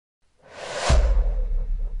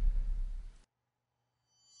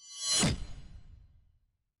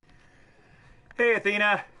Hey,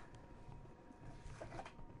 Athena.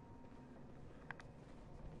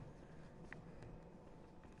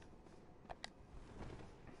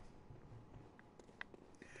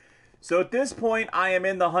 So at this point, I am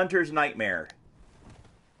in the Hunter's Nightmare.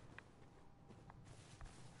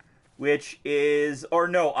 Which is... Or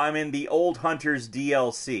no, I'm in the Old Hunters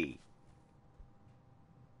DLC.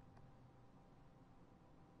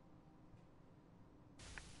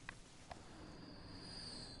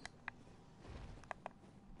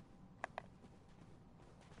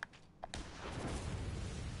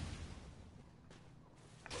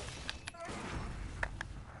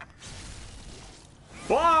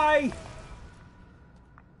 Bye!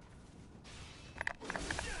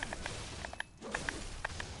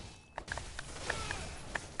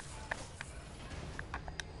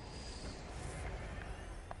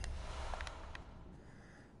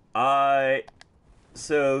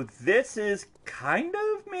 So this is kind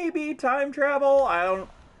of maybe time travel. I don't...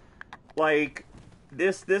 Like,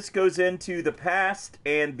 this goes into the past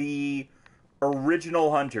and the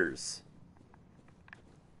original Hunters.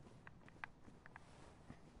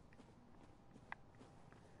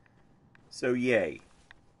 So yay.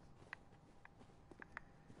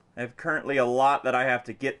 I have currently a lot that I have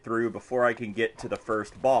to get through before I can get to the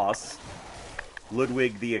first boss,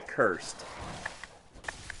 Ludwig the Accursed.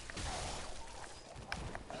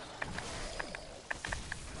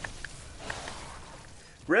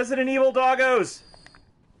 Resident Evil doggos!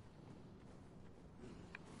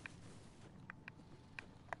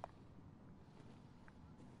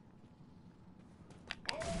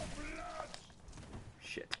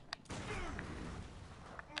 Shit.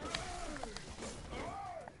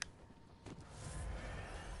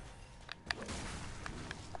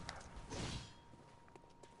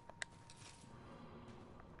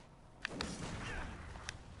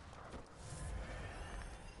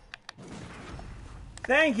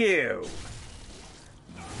 Thank you!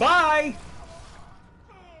 Bye!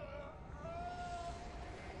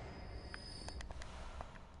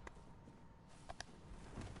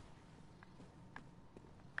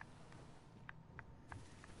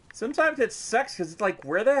 Sometimes it sucks because it's like,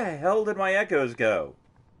 where the hell did my echoes go?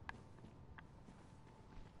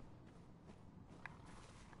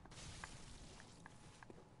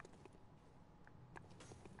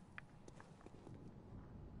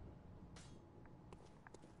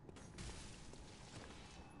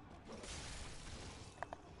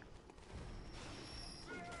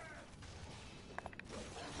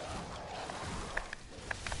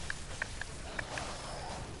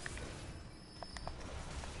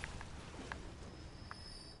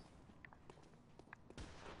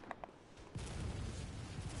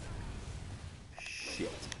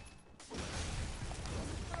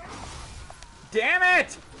 Damn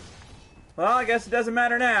it! Well, I guess it doesn't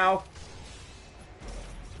matter now.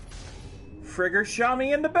 Frigger shot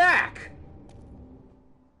me in the back!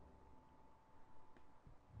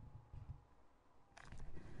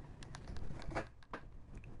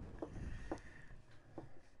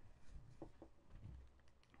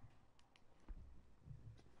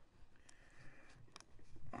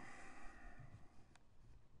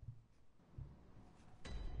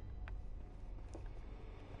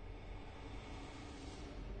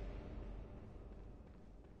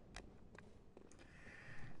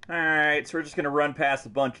 Alright, so we're just gonna run past a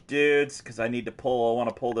bunch of dudes, because I want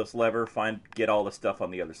to pull this lever, get all the stuff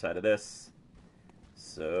on the other side of this.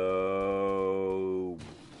 So...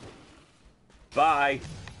 Bye!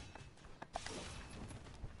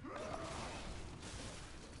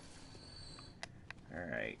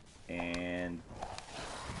 Alright, and...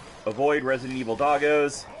 Avoid Resident Evil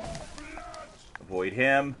doggos. Avoid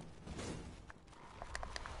him.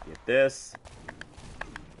 Get this.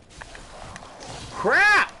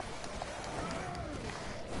 Crap!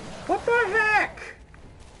 What the heck?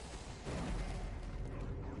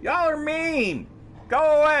 Y'all are mean! Go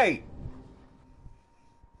away!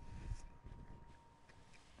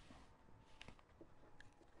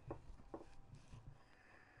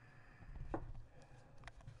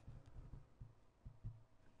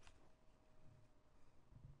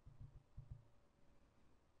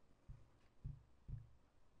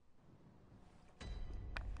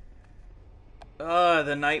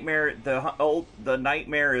 The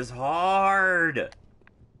nightmare is hard.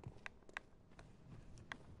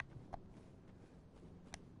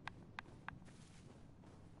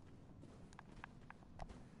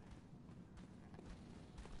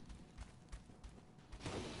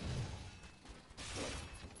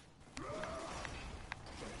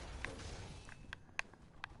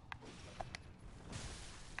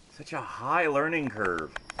 Such a high learning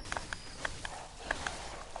curve.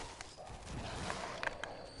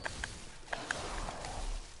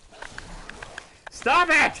 Stop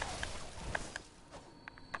it!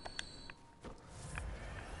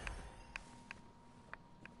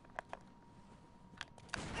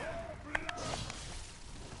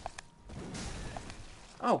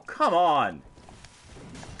 Oh, come on!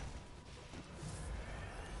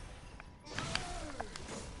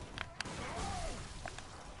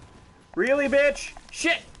 Really, bitch?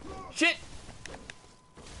 Shit! Shit!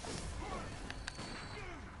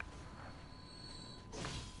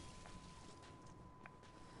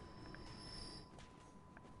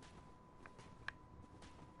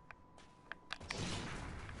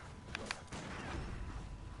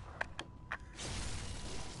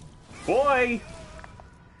 Boy!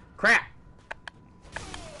 Crap!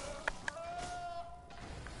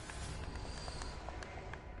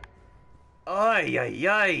 Ay, ay,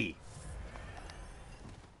 ay!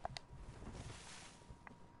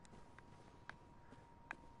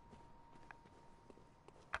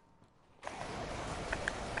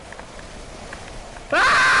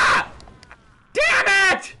 Ah!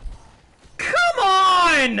 Damn it! Come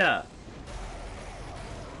on!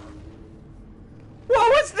 What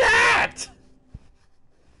was that?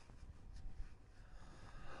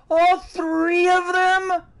 All three of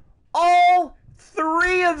them? All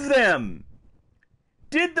three of them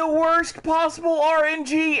did the worst possible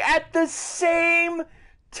RNG at the same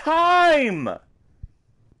time.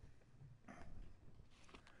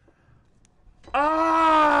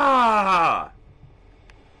 Ah!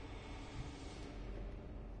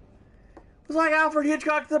 It was like Alfred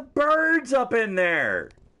Hitchcock the Birds up in there.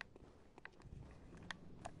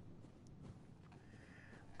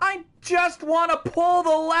 I just want to pull the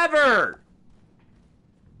lever.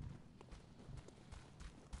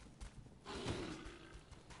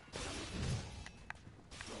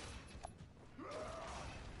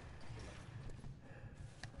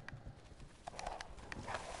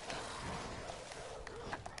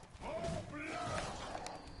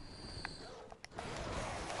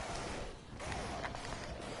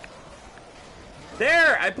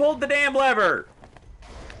 There, I pulled the damn lever.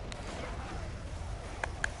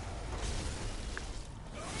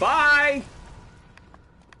 Bye.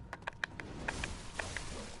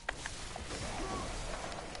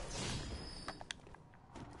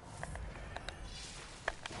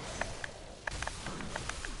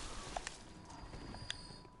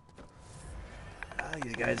 Oh,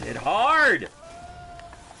 these guys hit hard.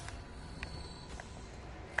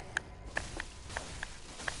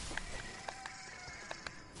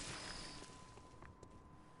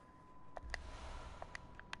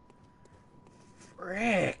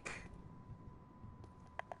 Frick.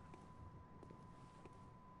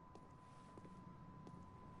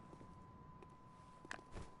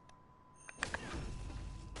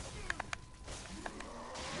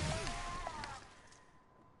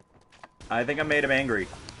 I think I made him angry.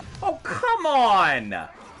 Oh, come on!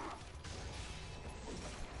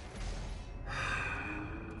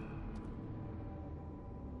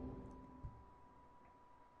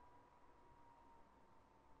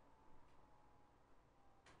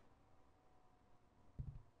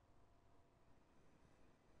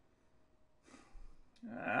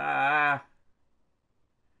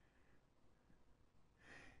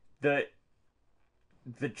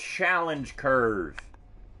 The challenge curve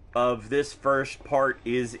of this first part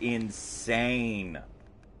is insane.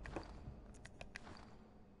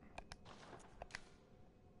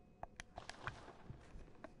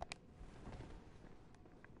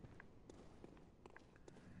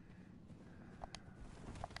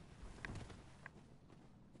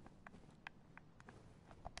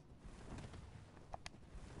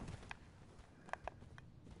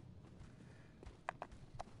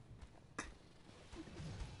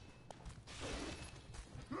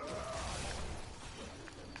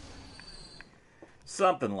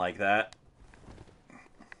 Something like that.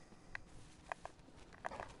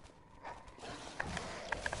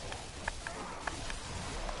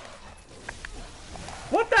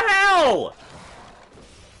 What the hell?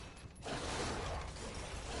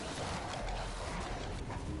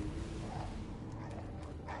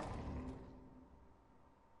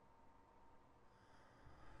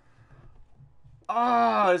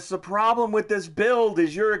 Ah, it's the problem with this build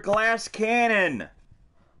is you're a glass cannon.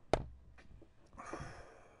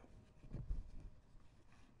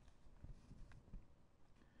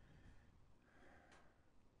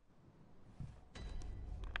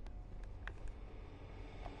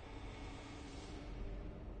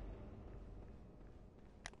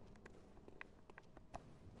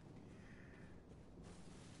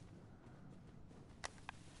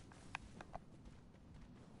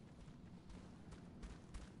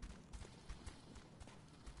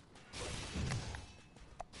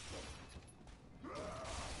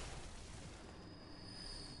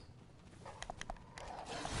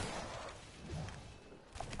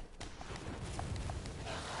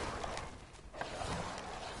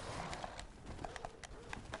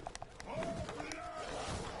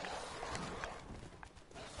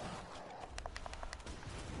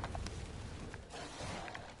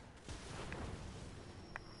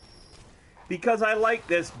 because I like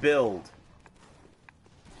this build.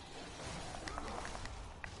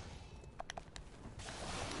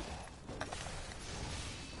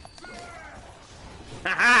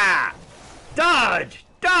 Ha-ha! Dodge!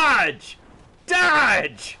 Dodge!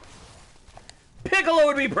 Dodge! Piccolo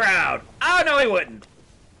would be proud. Oh, no, he wouldn't.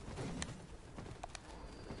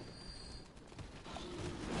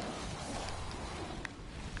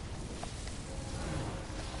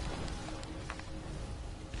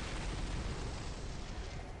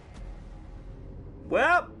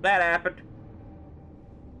 Well, that happened.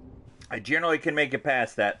 I generally can make it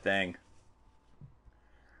past that thing.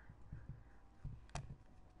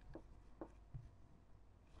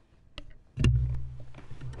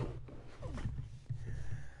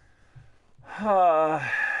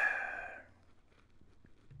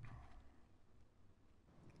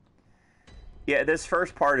 Yeah, this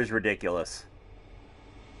first part is ridiculous.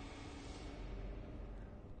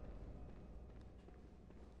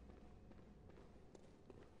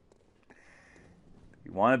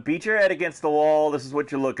 You want to beat your head against the wall, this is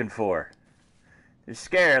what you're looking for. They're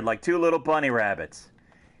scared like two little bunny rabbits.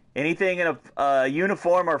 Anything in a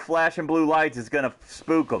uniform or flashing blue lights is going to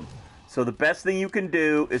spook them. So the best thing you can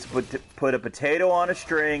do is put a potato on a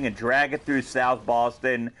string and drag it through South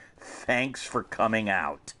Boston. Thanks for coming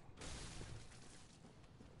out.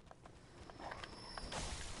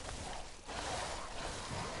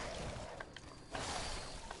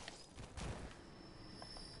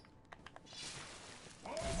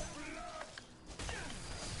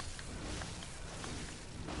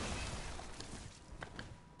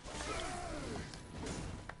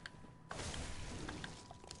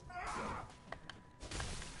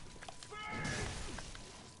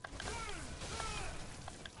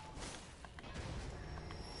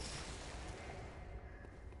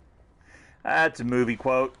 That's a movie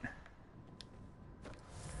quote.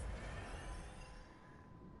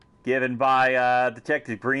 Given by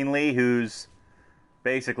Detective Greenlee, who's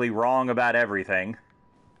basically wrong about everything.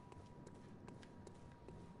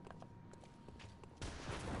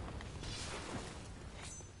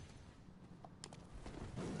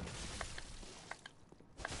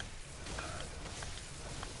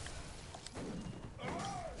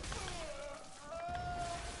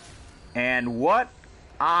 And what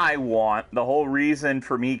I want, the whole reason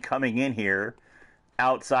for me coming in here,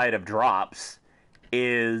 outside of drops,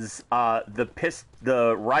 is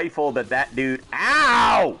the rifle that dude...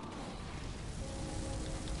 Ow!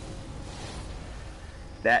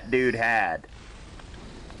 That dude had.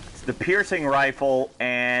 It's the piercing rifle,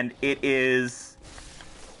 and it is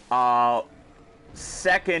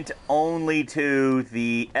second only to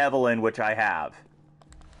the Evelyn, which I have.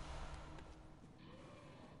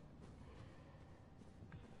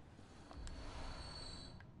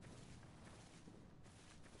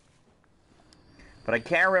 But I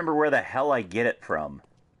can't remember where the hell I get it from.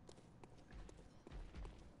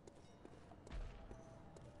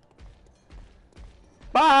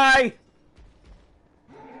 Bye!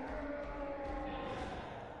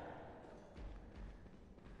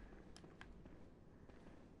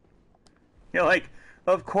 You're like,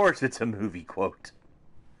 of course it's a movie quote.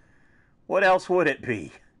 What else would it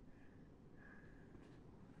be?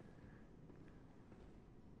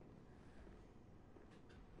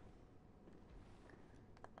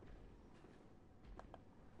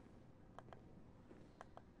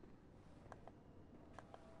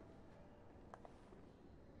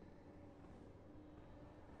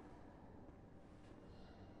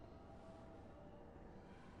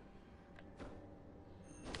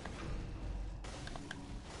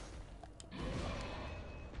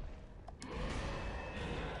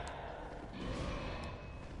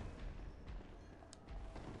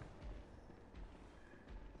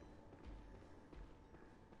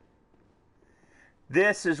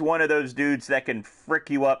 This is one of those dudes that can frick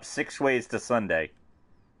you up 6 ways to Sunday.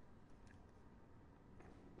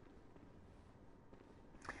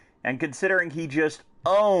 And considering he just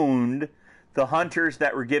owned the hunters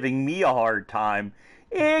that were giving me a hard time,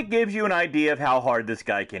 it gives you an idea of how hard this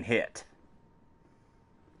guy can hit.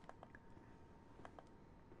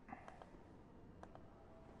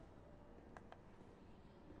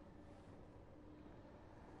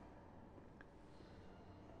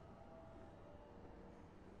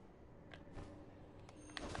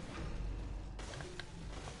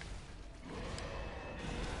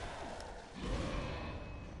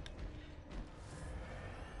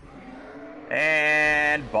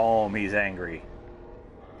 And boom, he's angry.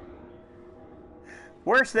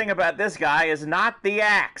 Worst thing about this guy is not the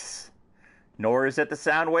axe, nor is it the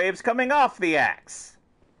sound waves coming off the axe.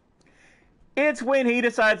 It's when he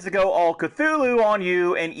decides to go all Cthulhu on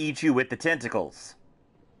you and eat you with the tentacles.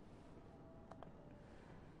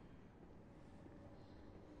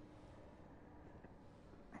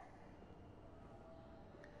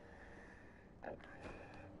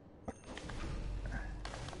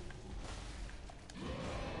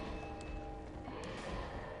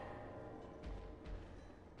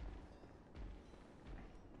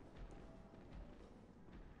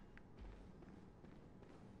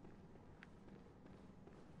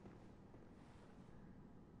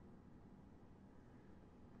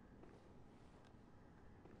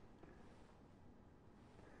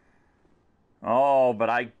 Oh, but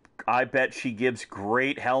I bet she gives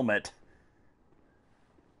great helmet.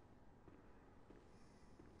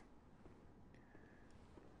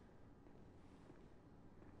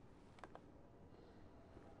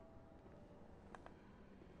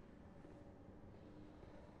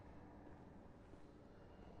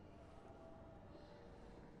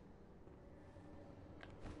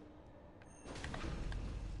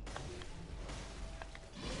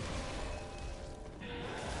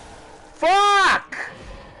 Fuck!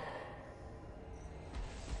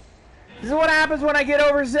 This is what happens when I get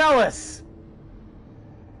overzealous.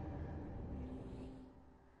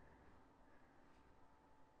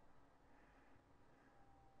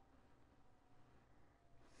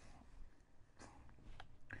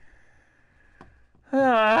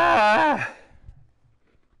 Ah.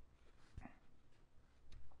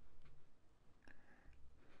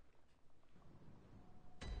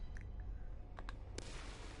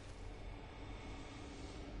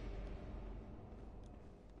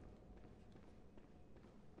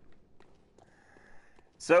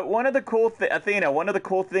 So one of the cool Athena, one of the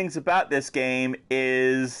cool things about this game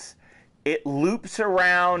is it loops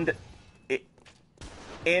around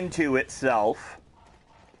into itself,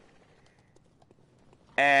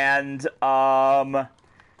 and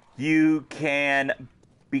you can,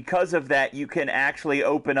 because of that, you can actually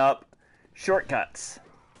open up shortcuts,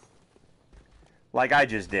 like I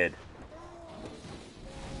just did.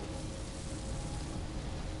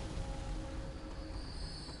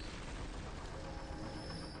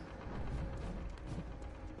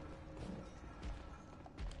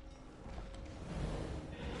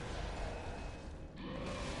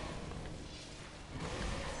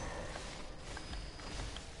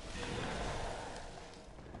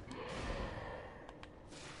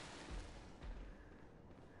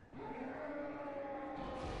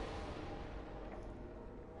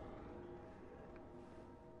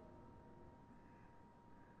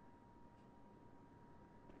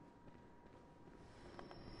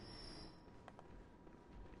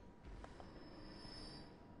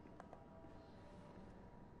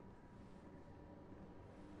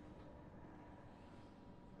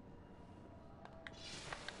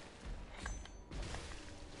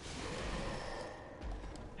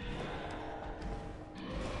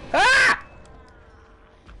 Ah!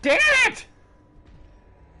 Damn it!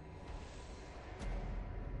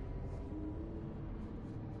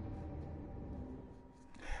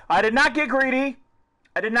 I did not get greedy.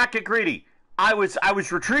 I did not get greedy. I was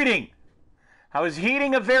retreating. I was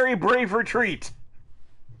heeding a very brave retreat.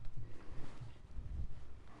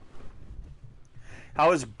 I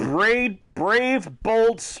was brave,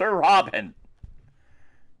 bold Sir Robin.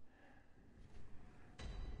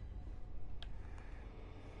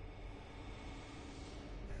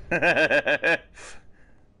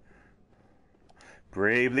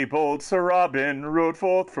 Bravely bold Sir Robin rode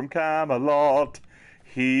forth from Camelot.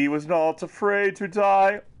 He was not afraid to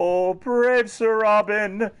die, oh brave Sir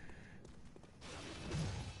Robin.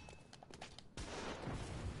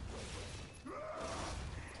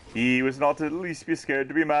 He was not at least be scared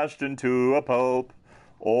to be mashed into a pulp,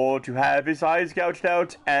 or to have his eyes gouged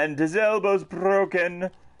out and his elbows broken,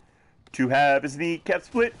 to have his kneecap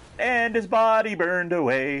split and his body burned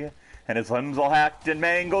away, and his limbs all hacked and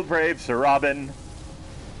mangled, brave Sir Robin.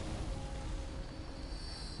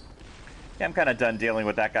 Yeah, I'm kind of done dealing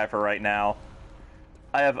with that guy for right now.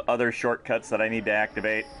 I have other shortcuts that I need to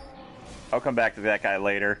activate. I'll come back to that guy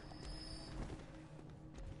later.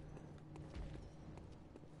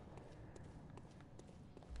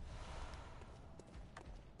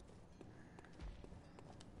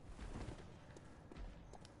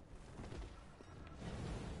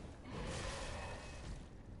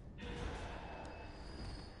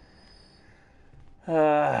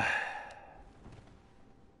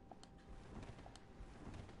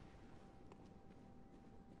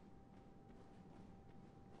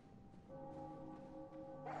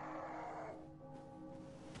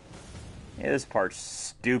 Yeah, this part's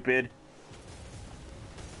stupid.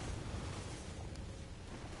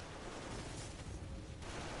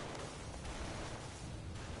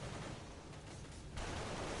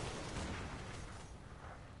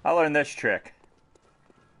 I learned this trick.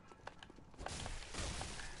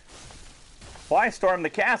 Why storm the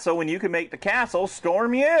castle when you can make the castle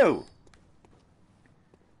storm you?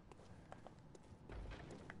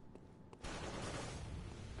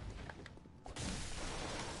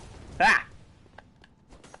 Ah!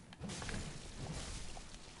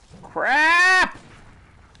 Crap!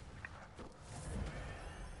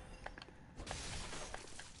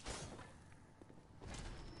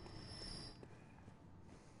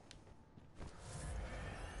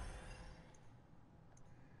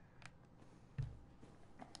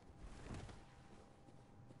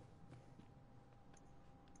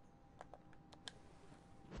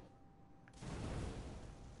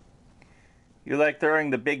 You like throwing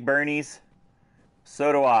the big burnies?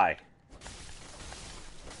 So do I.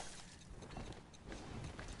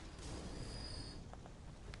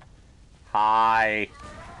 Hi.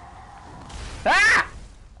 Ah!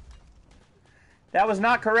 That was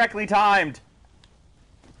not correctly timed.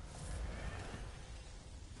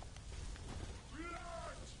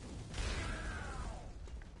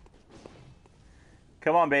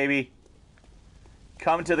 Come on, baby.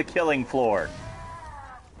 Come to the killing floor.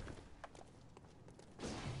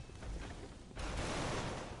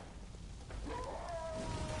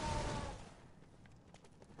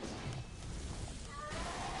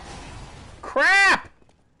 Crap!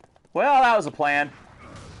 Well, that was a plan.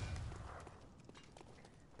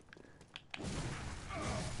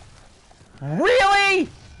 Really?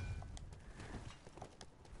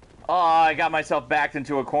 Oh, I got myself backed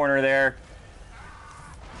into a corner there.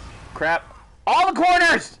 Crap. All the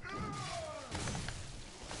corners!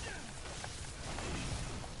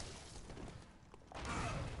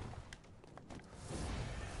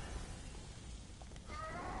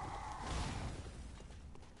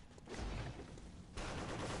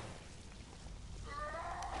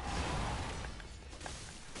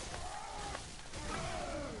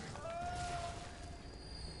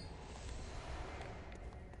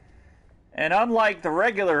 And unlike the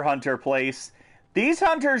regular hunter place, these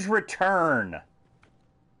hunters return.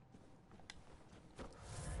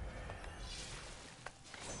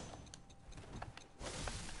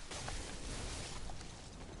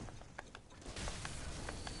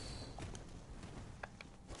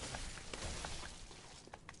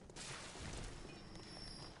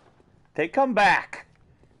 They come back.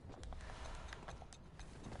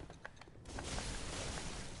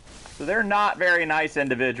 So they're not very nice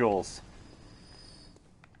individuals.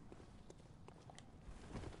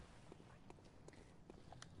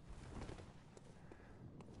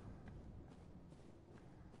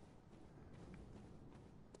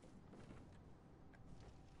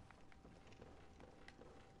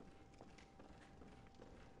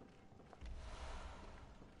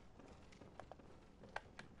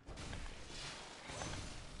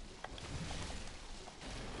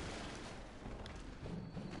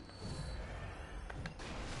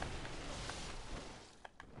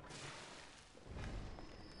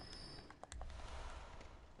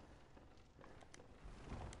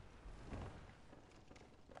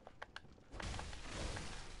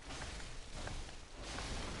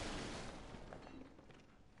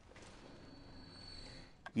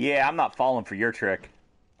 Yeah, I'm not falling for your trick.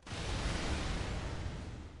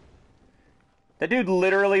 That dude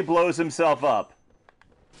literally blows himself up.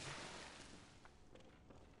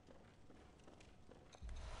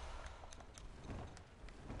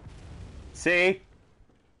 See?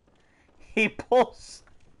 He pulls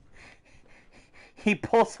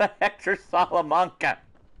a Hector Salamanca.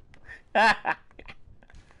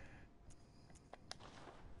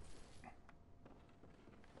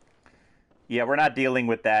 Yeah, we're not dealing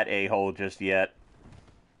with that a-hole just yet.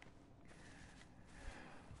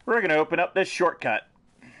 We're going to open up this shortcut.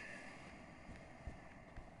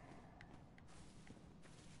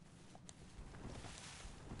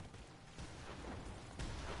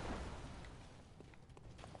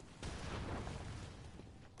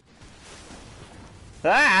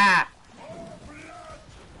 Ah!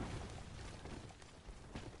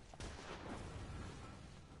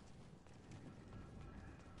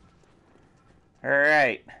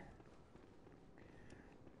 Alright.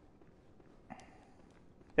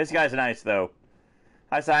 This guy's nice, though.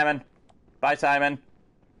 Hi, Simon. Bye, Simon.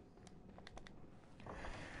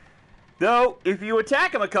 Though, if you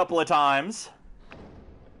attack him a couple of times...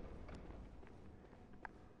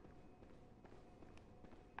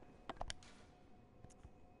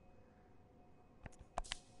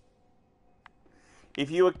 If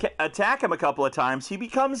you attack him a couple of times, he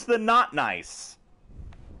becomes the not nice.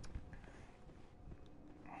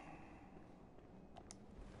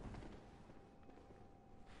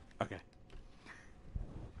 Okay.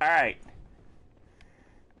 Alright.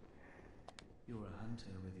 You're a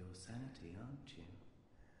hunter with your sanity, aren't you?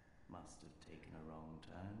 Must have taken a wrong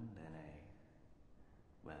turn then, eh?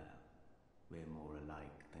 Well, we're more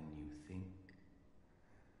alike than you think.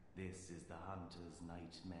 This is the hunter's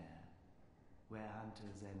nightmare, where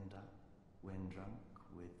hunters end up when drunk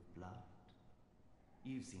with blood.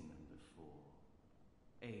 You've seen them before.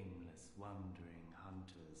 Aimless, wandering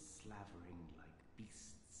hunters slavering like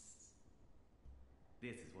beasts.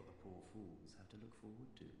 This is what the poor fools have to look forward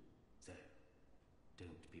to. So,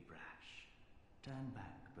 don't be brash. Turn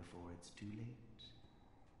back before it's too late.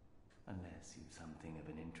 Unless you've something of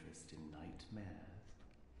an interest in nightmares.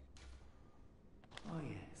 Oh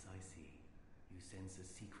yes, I see. You sense a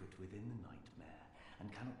secret within the nightmare and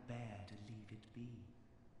cannot bear to leave it be.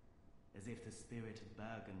 As if the spirit of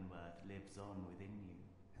Bergenworth lives on within you.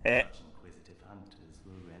 Such inquisitive hunters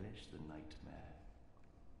will relish the nightmare.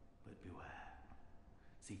 But beware.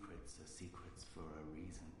 Secrets are secrets for a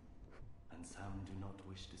reason. And some do not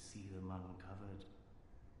wish to see them uncovered.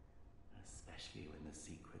 Especially when the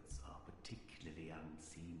secrets are particularly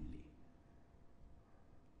unseemly.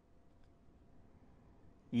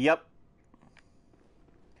 Yep.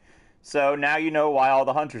 So now you know why all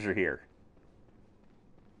the hunters are here.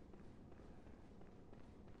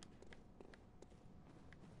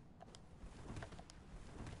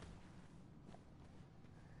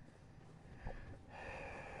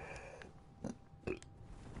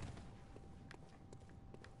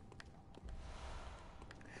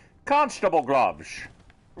 Constable gloves.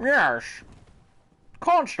 Yes.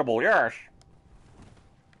 Constable, yes.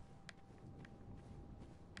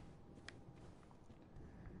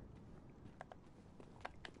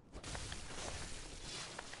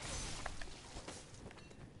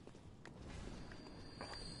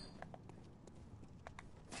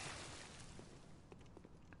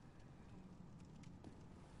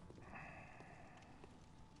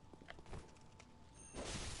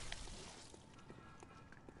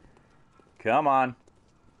 Come on.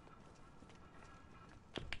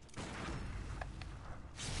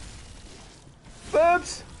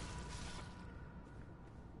 Oops!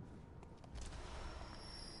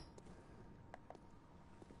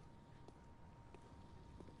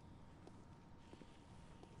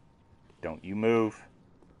 Don't you move.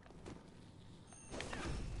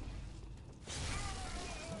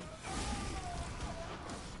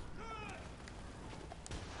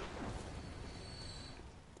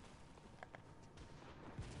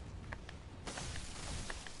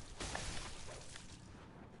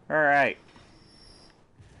 Alright.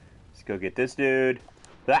 Let's go get this dude.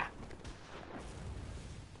 Ah!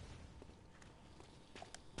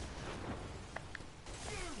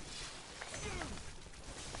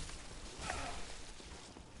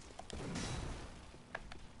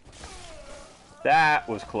 That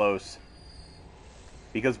was close.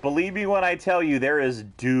 Because believe me when I tell you, there is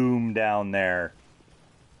doom down there.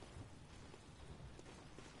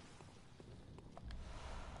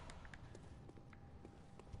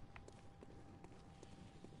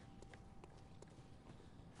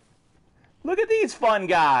 Look at these fun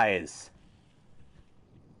guys.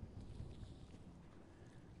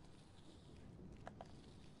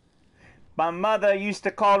 My mother used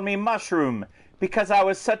to call me Mushroom because I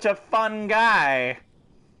was such a fun guy.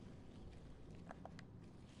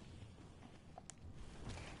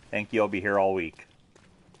 Thank you, I'll be here all week.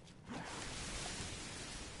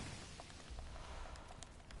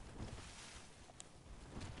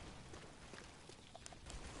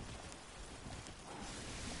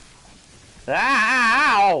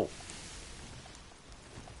 Ow!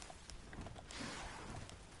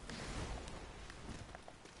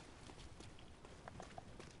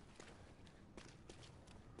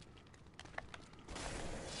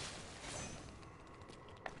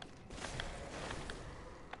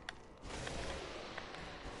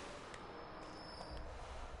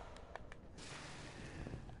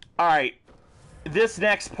 Alright, this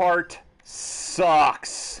next part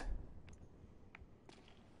sucks.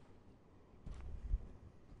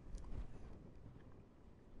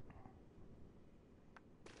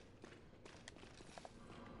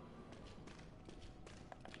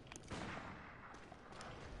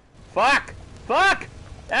 Fuck! Fuck!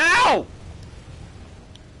 Ow!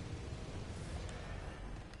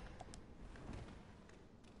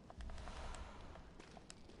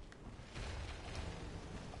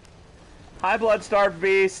 Hi, blood-starved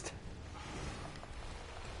beast.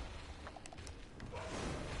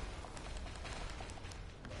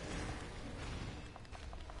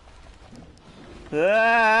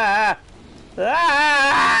 Ah!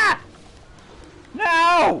 Ah!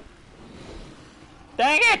 No!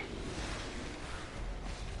 Dang it!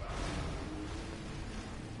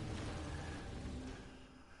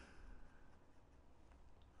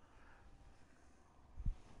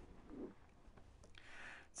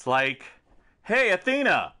 It's like, hey,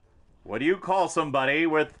 Athena, what do you call somebody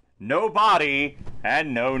with no body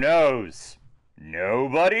and no nose?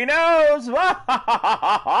 Nobody knows. Knock,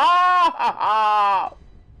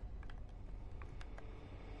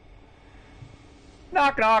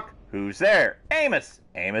 knock. Who's there? Amos.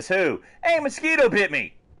 Amos who? A mosquito bit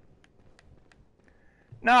me.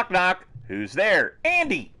 Knock, knock. Who's there?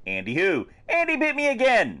 Andy. Andy who? Andy bit me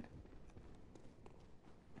again.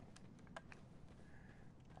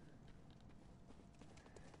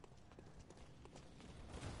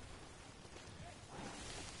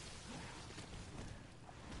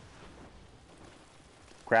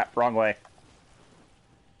 Crap, wrong way.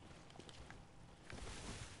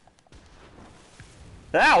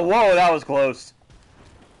 Ah, whoa, that was close.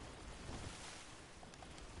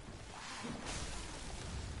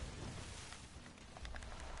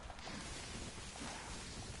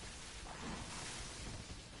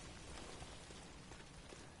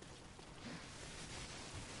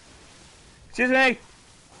 Excuse me.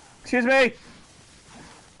 Excuse me.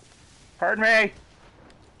 Pardon me.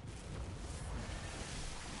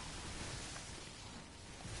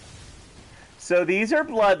 So these are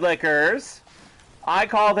blood lickers. I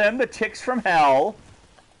call them the ticks from hell.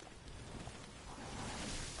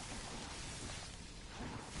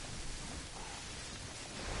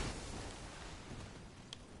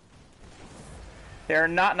 They're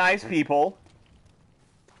not nice people.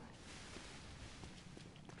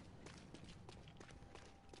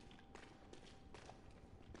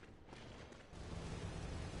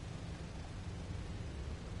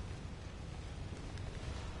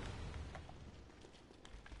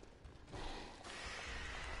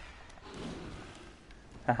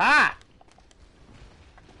 Haha!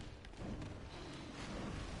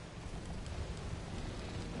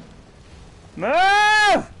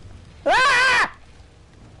 Move! Ah!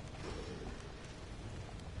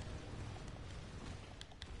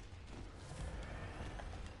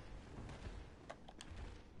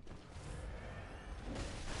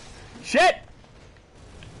 Shit!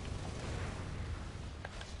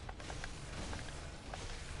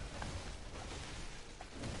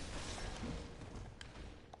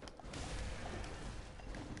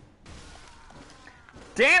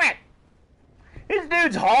 Damn it! This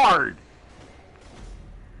dude's hard.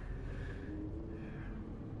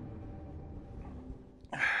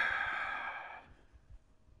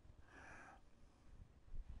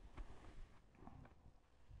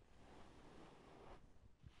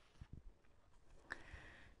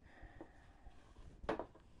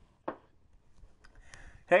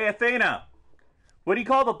 Hey, Athena. What do you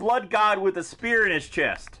call the blood god with a spear in his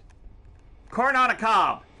chest? Corn on a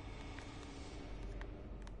cob.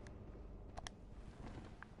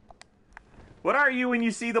 What are you when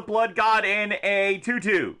you see the blood god in a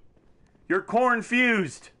tutu? You're corn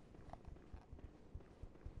fused.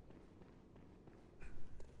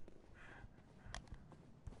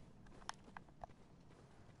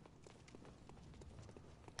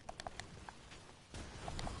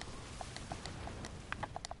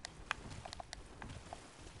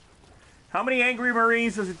 How many angry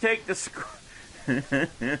Marines does it take to screw?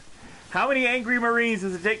 How many angry Marines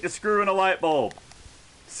does it take to screw in a light bulb?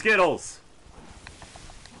 Skittles.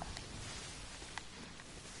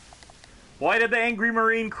 Why did the angry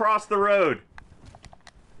Marine cross the road?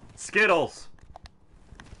 Skittles.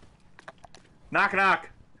 Knock, knock.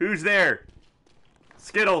 Who's there?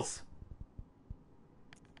 Skittles.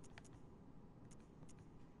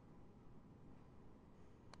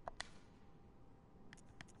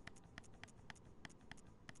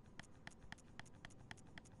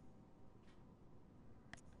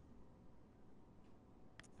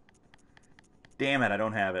 Damn it, I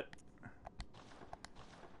don't have it.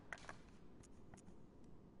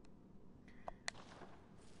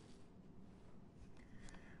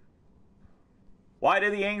 Why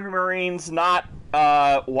do the Angry Marines not,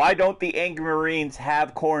 why don't the Angry Marines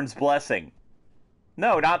have Corn's blessing?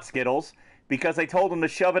 No, not Skittles. Because I told him to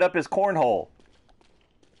shove it up his cornhole.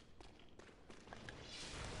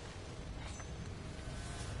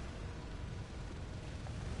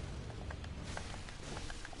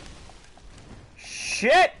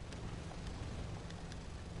 Shit!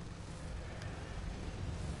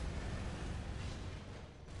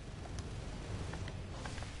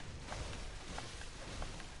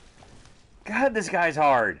 God, this guy's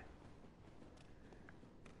hard.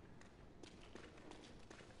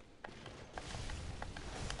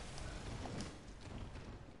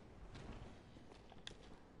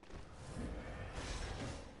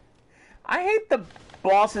 I hate the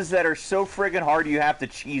bosses that are so friggin' hard you have to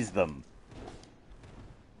cheese them.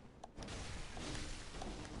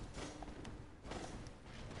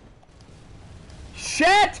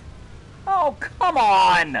 shit! Oh, come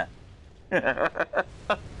on!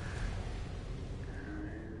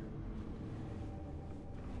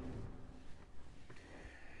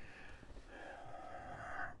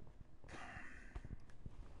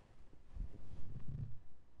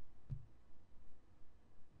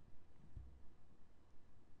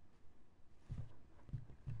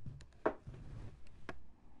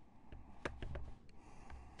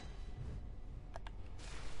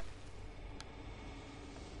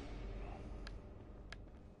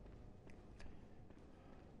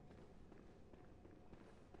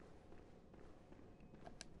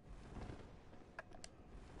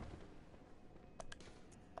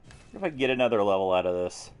 If I can get another level out of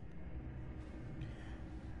this.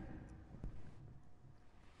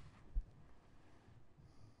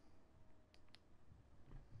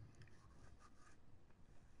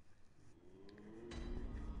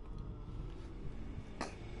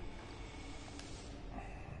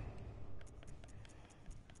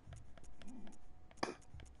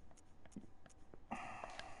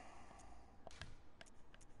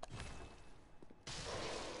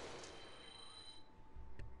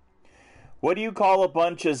 What do you call a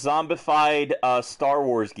bunch of zombified Star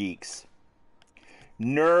Wars geeks?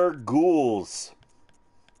 Ghouls.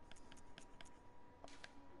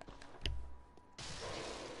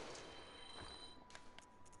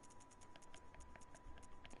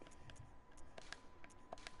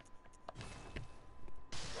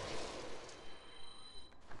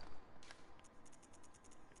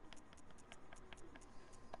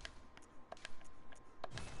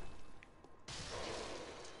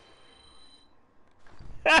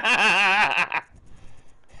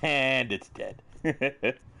 And it's dead.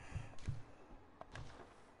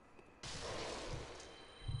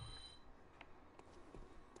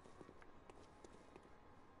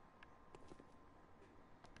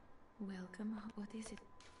 Welcome. What is it?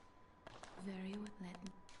 Very well. Let me.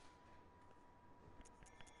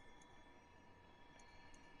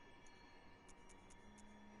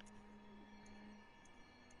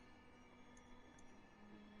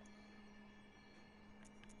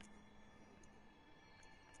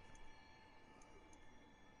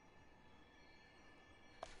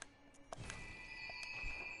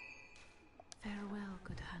 Farewell,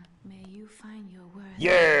 good hun. May you find your worth.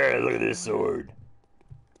 Yeah, look at this sword.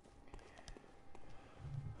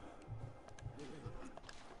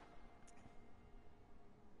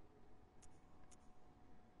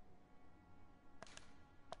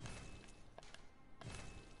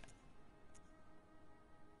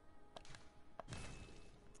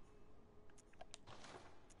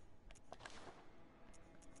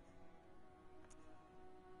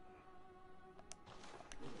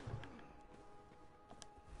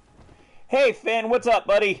 Hey, Finn, what's up,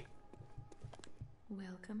 buddy?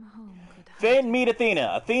 Welcome home, good hun. Finn, meet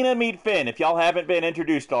Athena. Athena, meet Finn, if y'all haven't been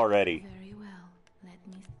introduced already. Very well. Let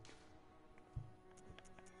me.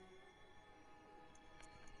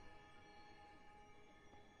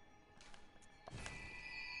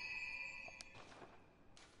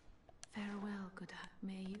 Farewell, good hun.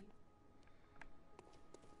 May you.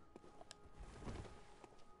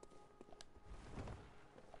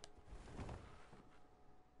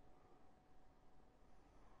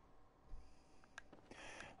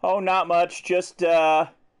 Oh, not much. Just,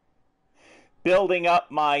 building up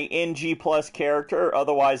my NG Plus character,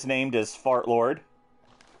 otherwise named as Fart Lord.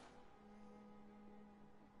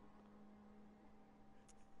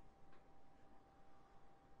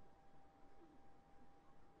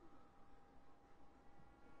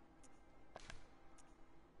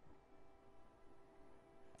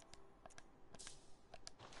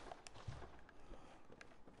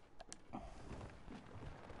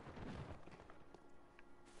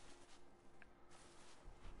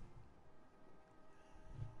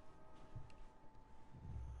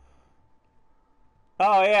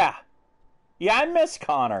 Oh, yeah. Yeah, I miss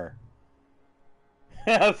Connor.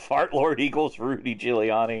 Fart Lord equals Rudy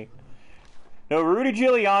Giuliani. No, Rudy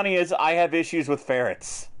Giuliani is I have issues with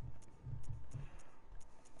ferrets.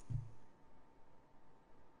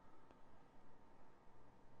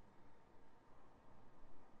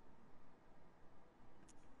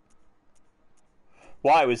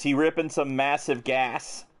 Why, was he ripping some massive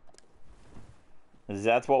gas? Is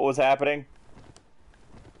that what was happening?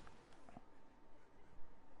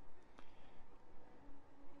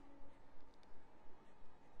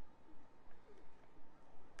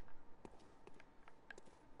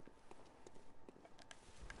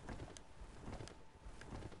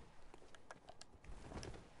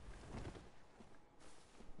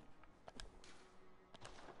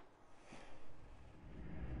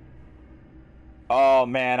 Oh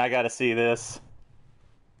man, I gotta see this.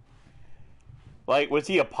 Like, was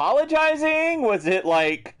he apologizing? Was it,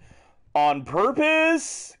 like, on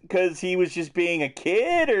purpose? Because he was just being a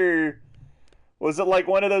kid? Or was it, like,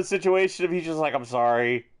 one of those situations of he's just like, I'm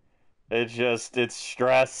sorry. It's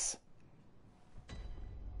stress.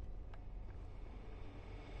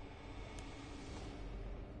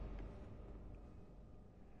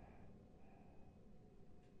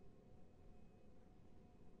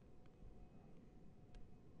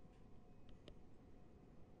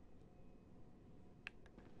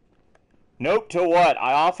 Nope, to what?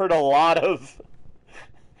 I offered a lot of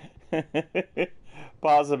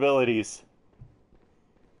possibilities.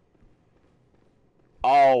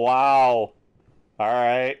 Oh, wow.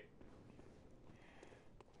 Alright.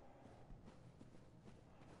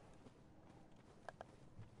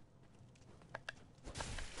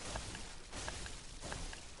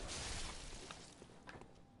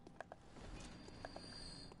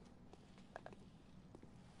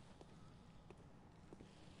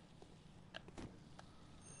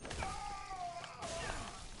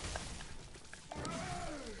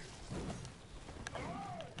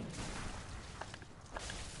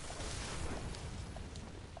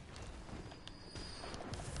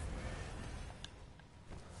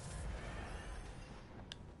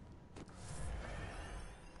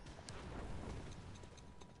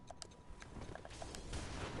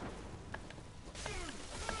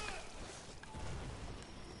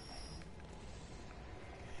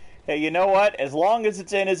 Hey, you know what? As long as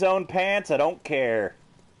it's in his own pants, I don't care.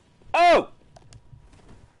 Oh!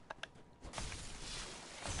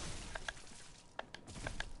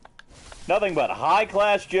 Nothing but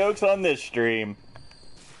high-class jokes on this stream.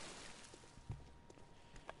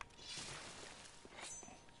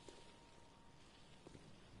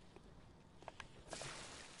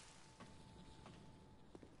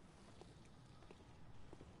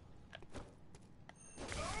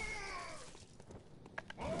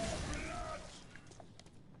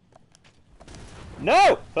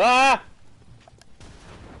 No! Ah!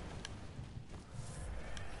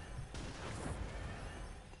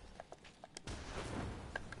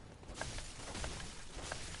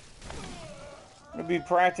 I'm gonna be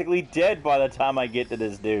practically dead by the time I get to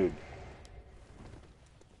this dude.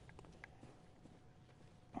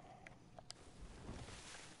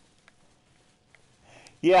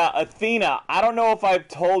 Yeah, Athena, I don't know if I've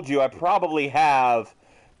told you, I probably have,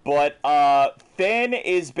 but Finn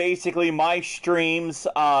is basically my stream's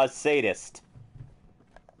sadist.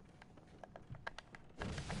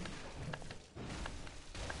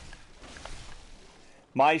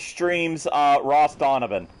 My stream's Ross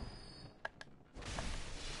Donovan.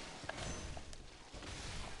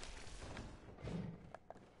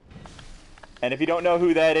 And if you don't know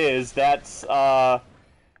who that is, that's the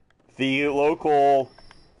local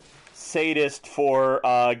sadist for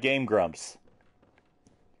Game Grumps.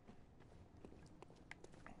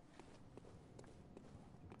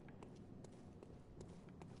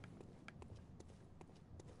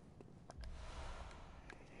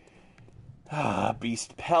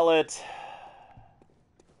 Beast pellet.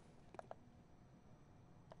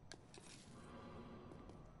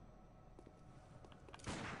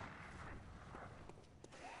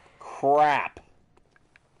 Crap.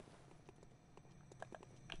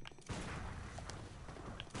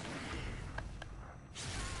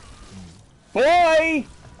 Boy!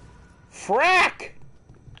 Frack!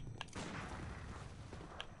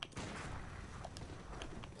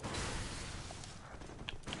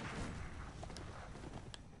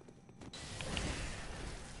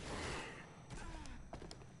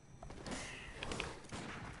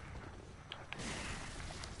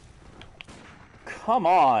 Come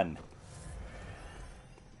on.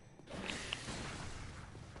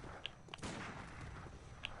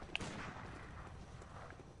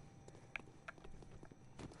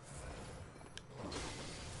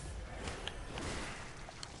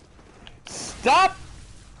 Stop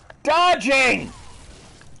dodging!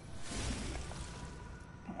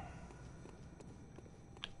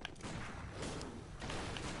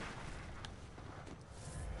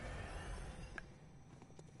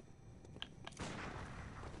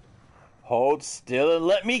 Hold still and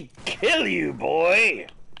let me kill you, boy!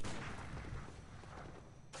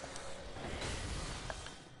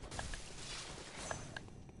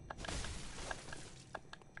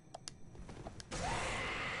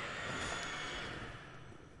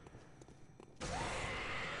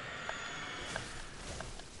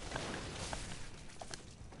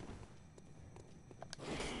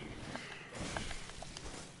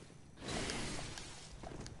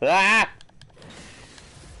 Ah!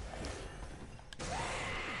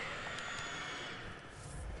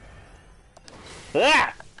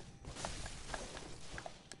 Ah!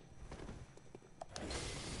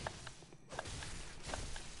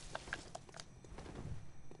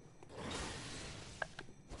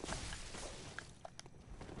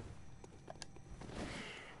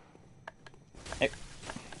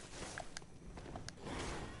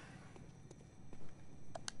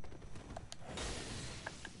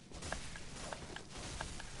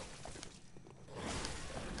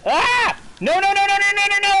 No, no, no, no, no, no,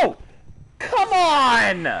 no, no! Come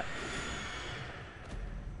on!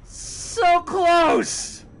 So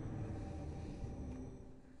close!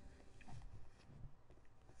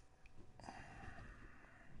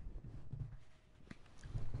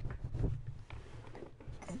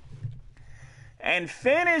 And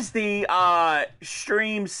Finn is the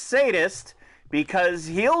stream sadist because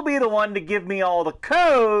he'll be the one to give me all the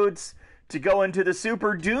codes to go into the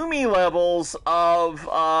super doomy levels of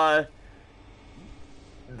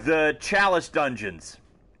the Chalice Dungeons.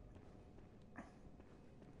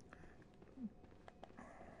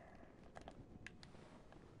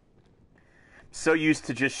 So used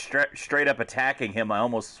to just straight up attacking him, I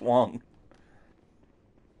almost swung.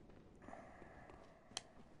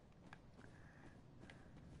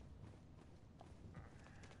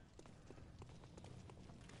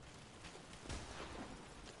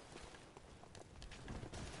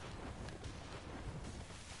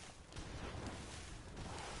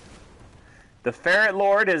 The Ferret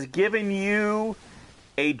Lord has given you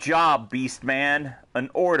a job, Beast Man,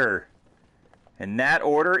 an order. And that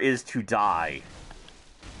order is to die.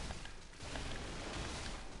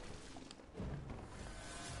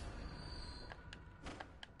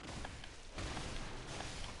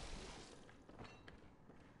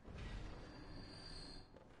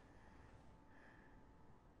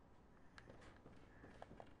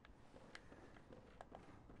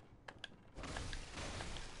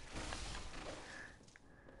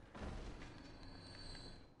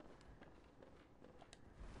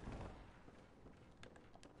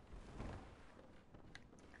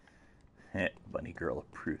 Bunny Girl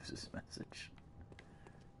approves this message.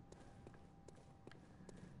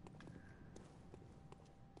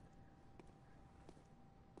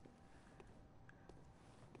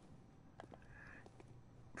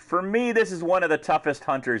 For me, this is one of the toughest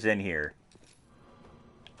hunters in here.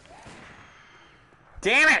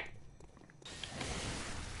 Damn it!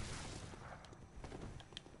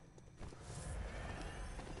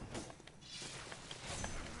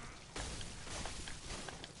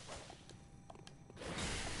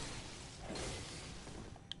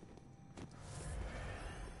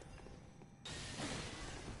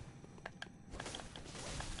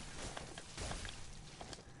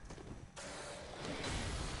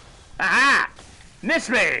 Aha! Miss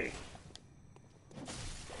me!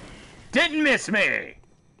 Didn't miss me!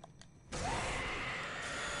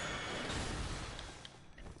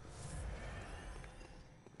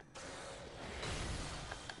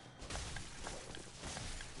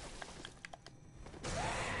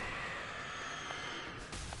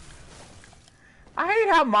 I hate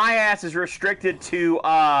how my ass is restricted to,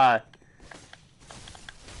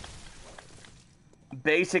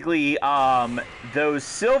 basically, those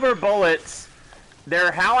silver bullets.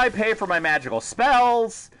 They're how I pay for my magical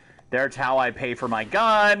spells. They're how I pay for my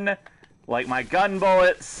gun. Like my gun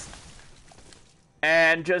bullets.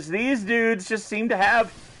 And just these dudes just seem to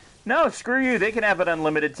have... No, screw you. They can have an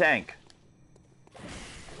unlimited tank.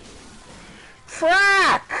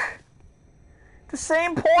 Frack! The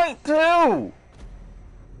same point, too!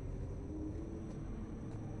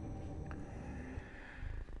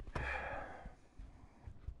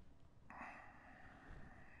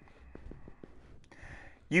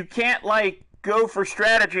 You can't, like, go for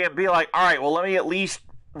strategy and be like, alright, well, let me at least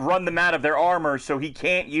run them out of their armor so he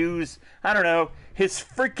can't use, I don't know, his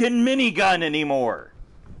freaking minigun anymore.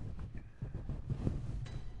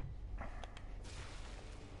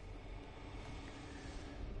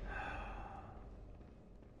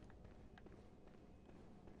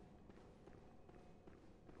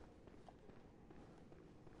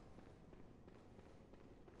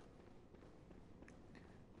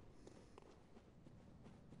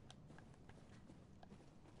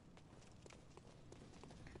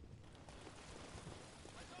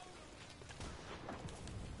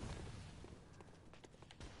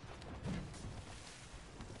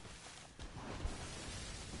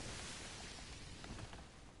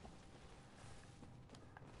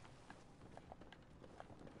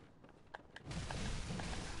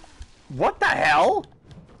 What the hell?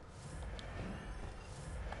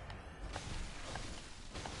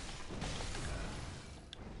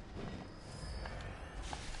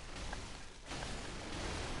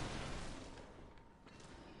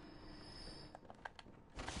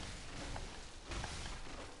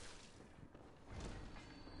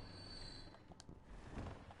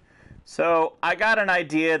 So, I got an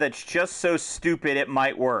idea that's just so stupid it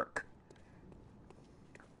might work.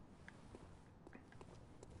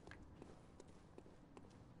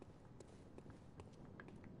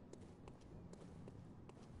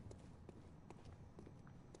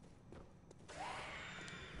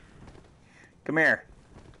 Come here.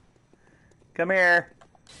 Come here.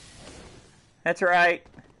 That's right.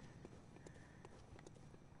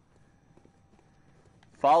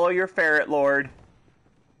 Follow your ferret lord.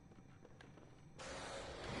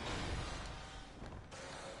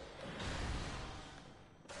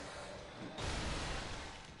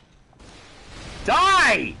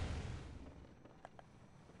 Die!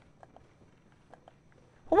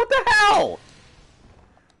 What the hell?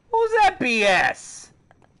 What was that BS?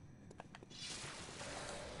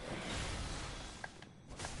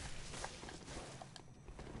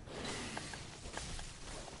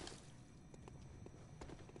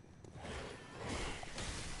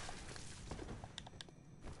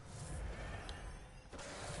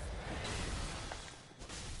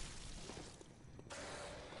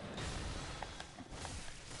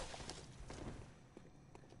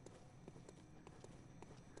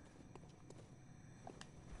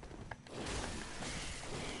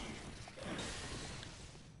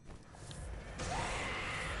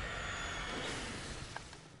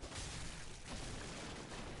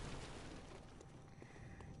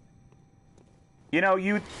 You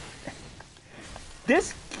know,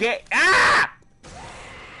 this game... Ah!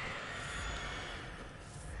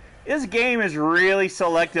 This game is really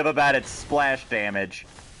selective about its splash damage.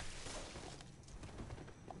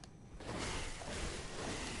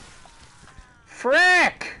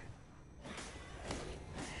 Frick!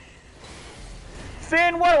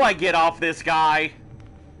 Finn, what do I get off this guy?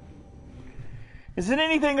 Is it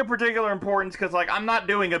anything of particular importance? Because, like, I'm not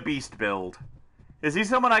doing a beast build. Is he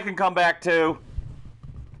someone I can come back to?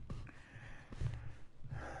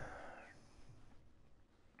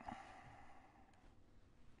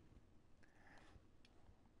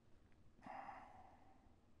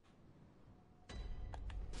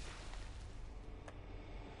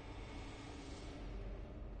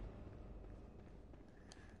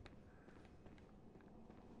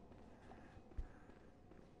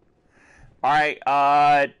 Alright,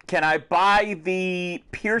 can I buy the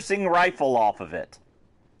piercing rifle off of it?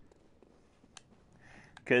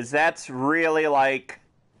 Because that's really, like,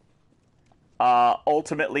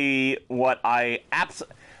 ultimately what I'm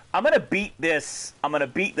gonna beat this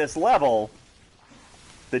level,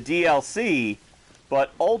 the DLC,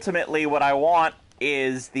 but ultimately what I want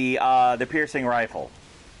is the piercing rifle.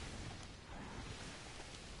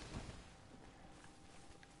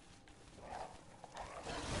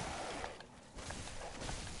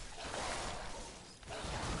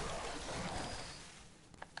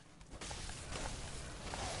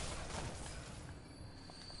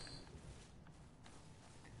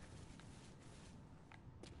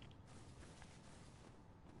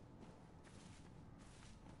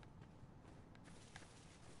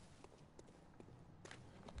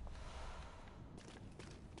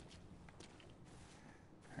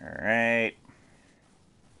 Alright.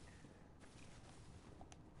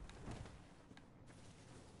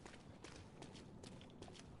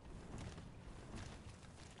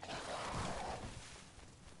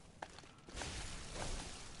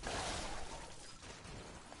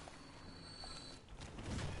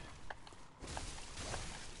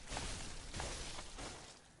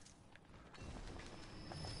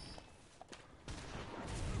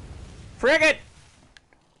 Frigate!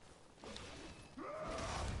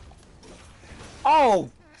 Oh,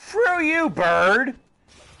 screw you, bird!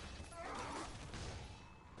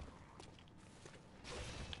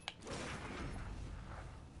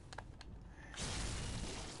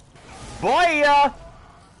 Boya!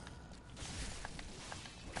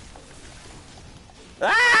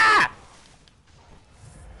 Ah!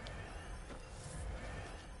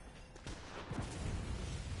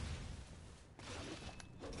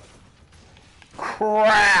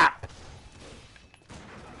 Crap!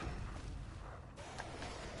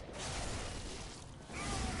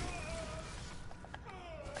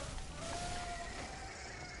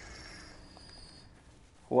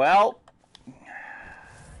 Well,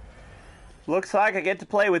 looks like I get to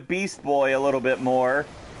play with Beast Boy a little bit more.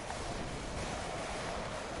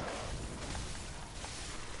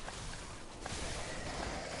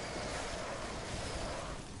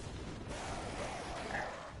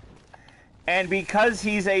 And because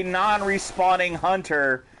he's a non-respawning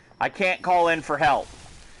hunter, I can't call in for help.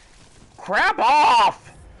 Crap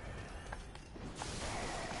off!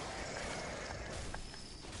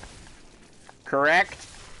 Correct?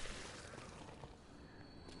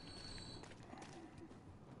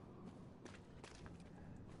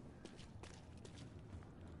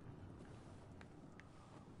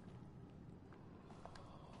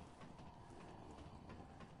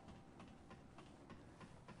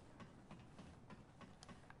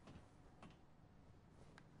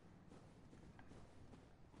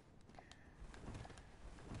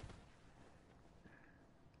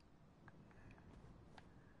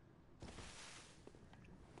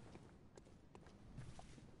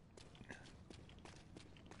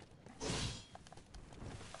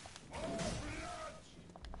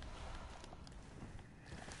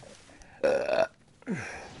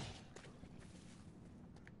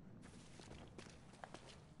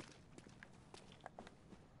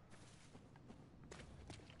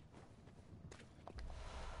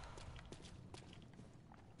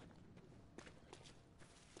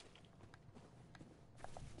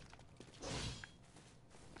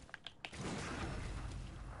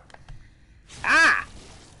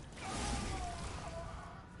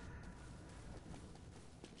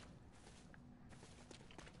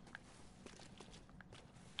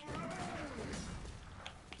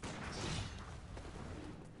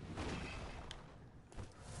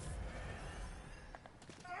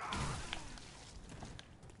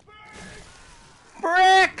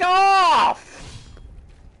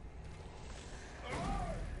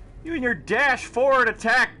 in your dash forward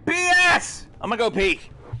attack. BS! I'm gonna go pee.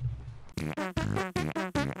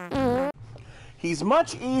 He's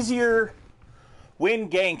much easier when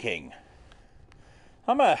ganking.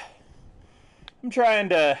 I'm trying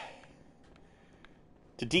to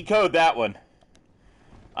decode that one.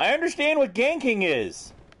 I understand what ganking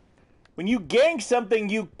is. When you gank something,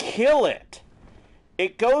 you kill it.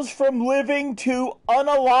 It goes from living to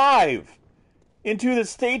unalive, into the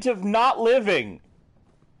state of not living.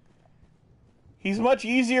 He's much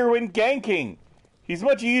easier when ganking. He's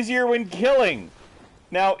much easier when killing.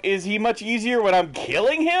 Now, is he much easier when I'm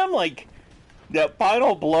killing him? Like, the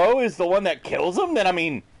final blow is the one that kills him? Then, I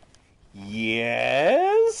mean,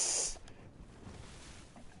 yes?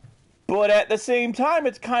 But at the same time,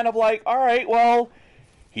 it's kind of like, alright, well,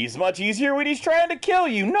 he's much easier when he's trying to kill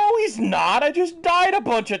you. No, he's not. I just died a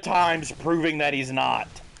bunch of times proving that he's not.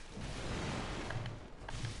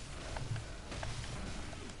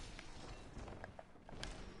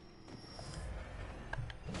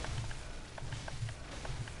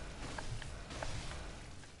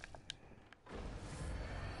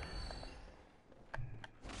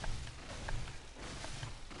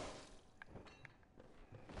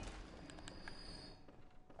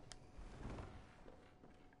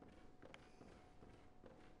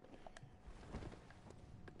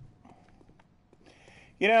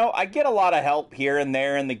 You know, I get a lot of help here and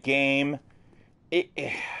there in the game.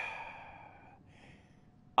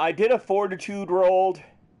 I did a fortitude roll.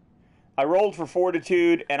 I rolled for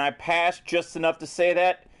fortitude, and I passed just enough to say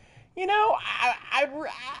that, you know, I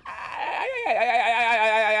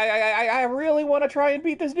really want to try and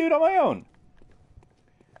beat this dude on my own.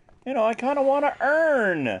 You know, I kind of want to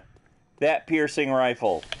earn that piercing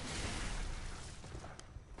rifle.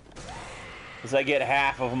 As I get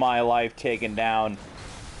half of my life taken down.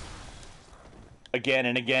 Again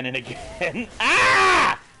and again and again.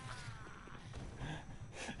 Ah!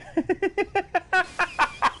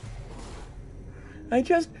 I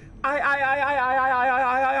just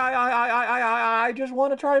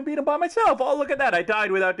want to try and beat him by myself. Oh, look at that. I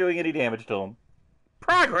died without doing any damage to him.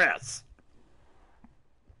 Progress!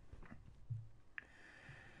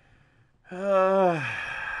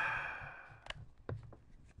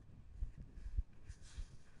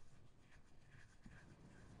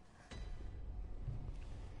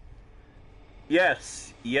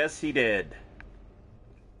 Yes. Yes, he did.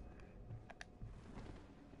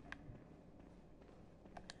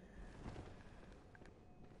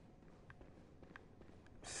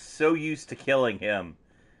 So used to killing him.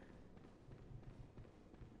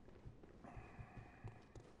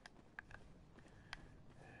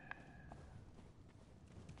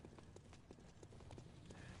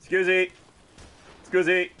 Scusi.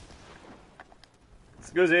 Scusi.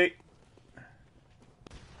 Scusi.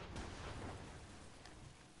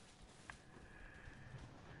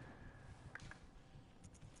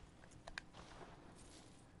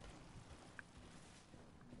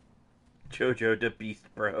 Jojo the Beast,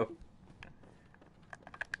 bro.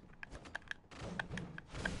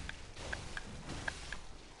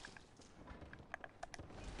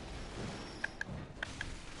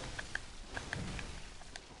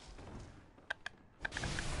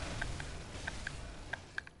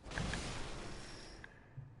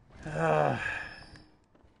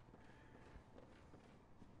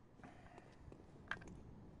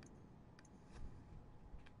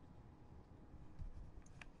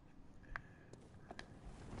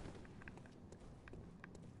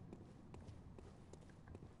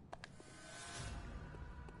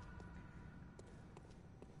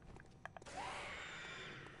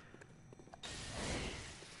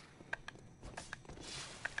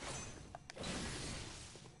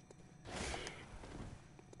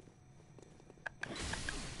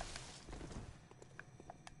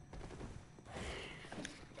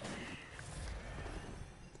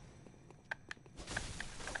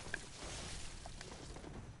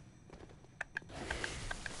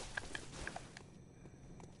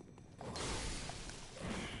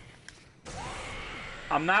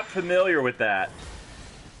 I'm not familiar with that.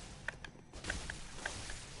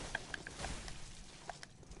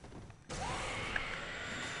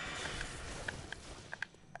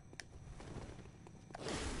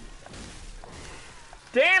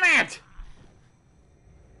 Damn it!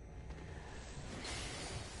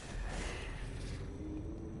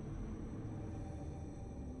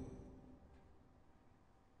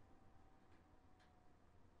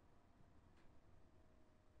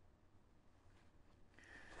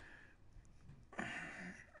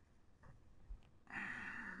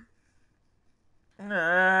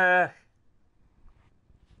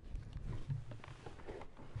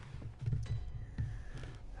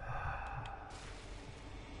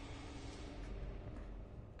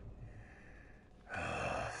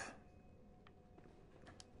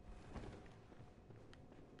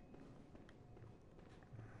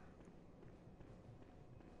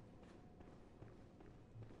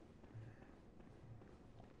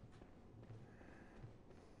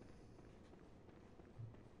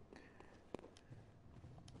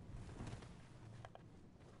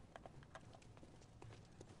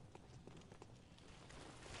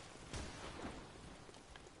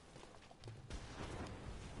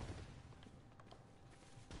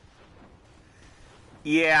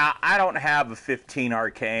 Yeah, I don't have a 15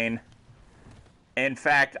 arcane. In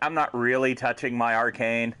fact, I'm not really touching my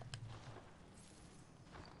arcane.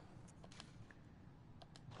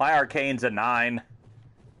 My arcane's a 9.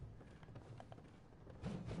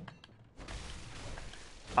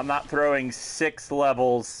 I'm not throwing 6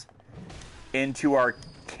 levels into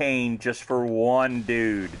arcane just for one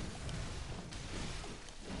dude.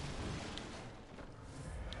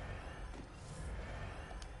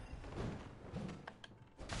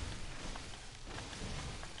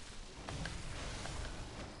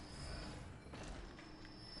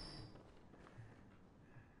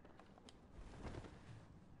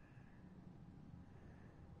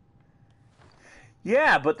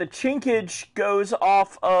 Yeah, but the chinkage goes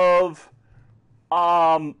off of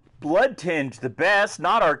Blood Tinge, the best,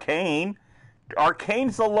 not Arcane.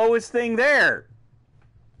 Arcane's the lowest thing there.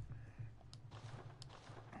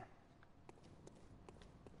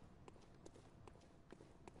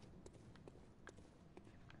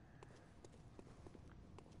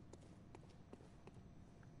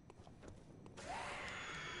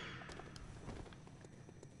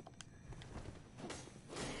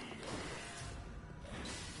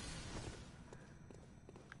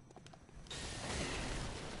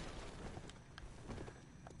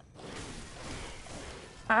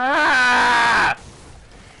 Ah!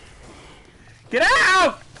 Get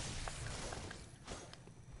out!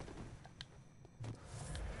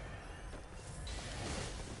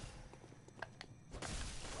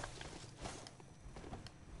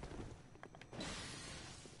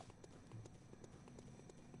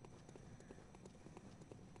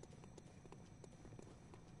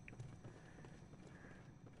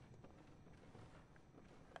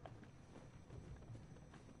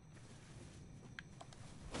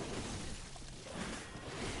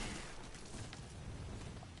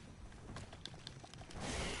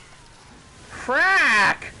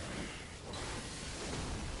 Crack!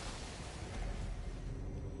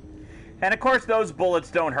 And of course those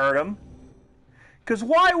bullets don't hurt him. Because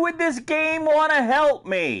why would this game want to help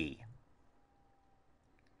me?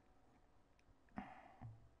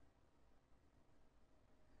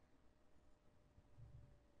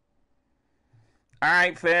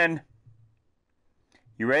 Alright, Finn.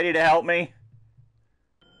 You ready to help me?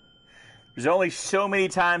 There's only so many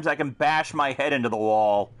times I can bash my head into the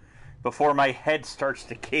wall before my head starts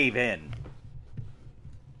to cave in.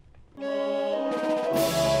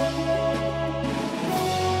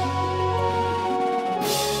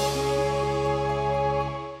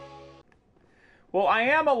 Well, I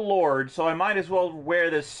am a lord, so I might as well wear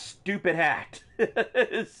this stupid hat.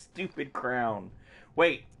 Stupid crown.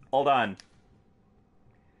 Wait, hold on.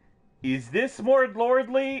 Is this more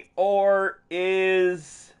lordly, or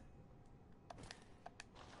is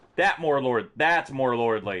that more lord? That's more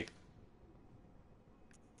lordly.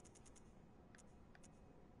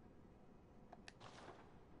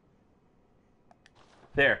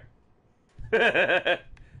 There.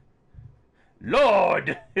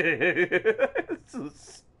 Lord! So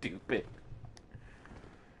stupid.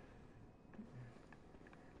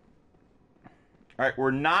 Alright,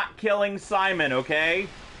 we're not killing Simon, okay?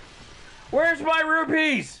 Where's my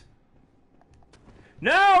rupees?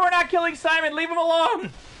 No, we're not killing Simon. Leave him alone.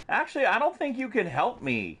 Actually, I don't think you can help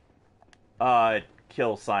me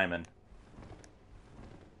kill Simon.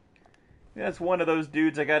 That's one of those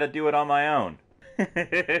dudes I gotta do it on my own.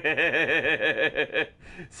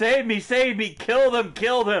 Save me, kill them,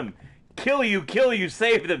 kill you,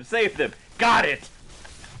 save them, got it.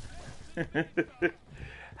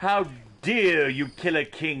 How dare you killer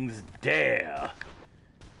kings dare.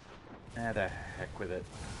 Ah, the heck with it.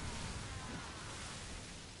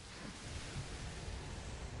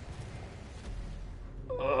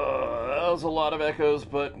 That was a lot of echoes,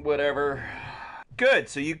 but whatever. Good,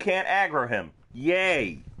 so you can't aggro him.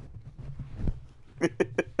 Yay.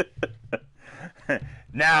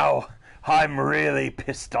 Now, I'm really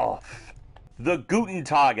pissed off. The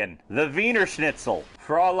Gutentagen, the Wiener Schnitzel,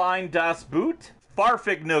 Fräulein das Boot,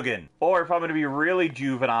 Farfignugan. Or if I'm going to be really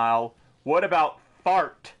juvenile, what about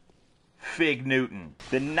Fart Fig Newton?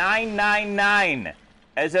 The 999,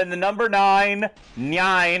 as in the number 9,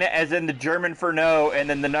 nine, as in the German for no, and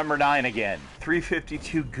then the number 9 again.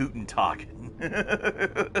 352 Gutentagen.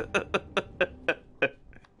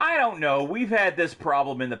 I don't know. We've had this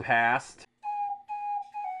problem in the past.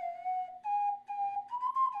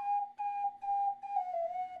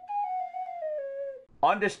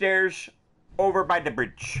 On the stairs, over by the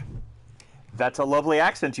bridge. That's a lovely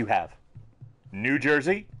accent you have. New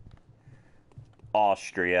Jersey?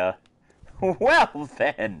 Austria. Well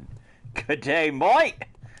then, good day, mate.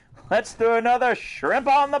 Let's do another shrimp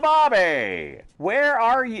on the bobby. Where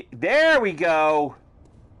are you? There we go.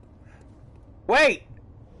 Wait.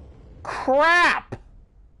 Crap.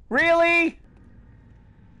 Really?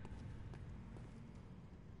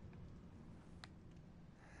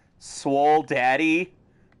 Swole Daddy?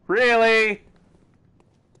 Really?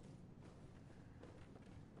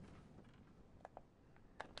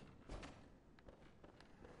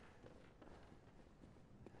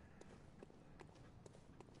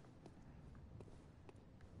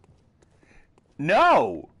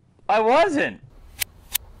 No, I wasn't.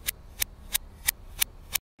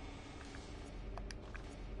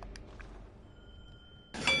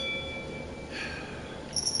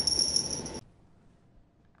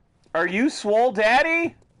 Are you Swole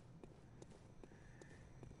Daddy?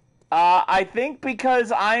 I think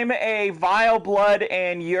because I'm a vile blood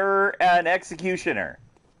and you're an executioner.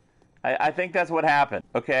 I think that's what happened.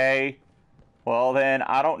 Okay. Well then,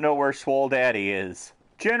 I don't know where Swole Daddy is.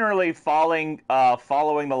 Generally, following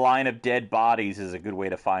the line of dead bodies is a good way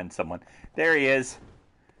to find someone. There he is.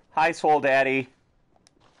 Hi, Swole Daddy.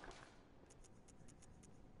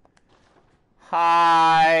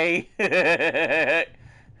 Hi. This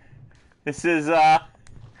is, it's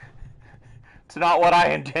not what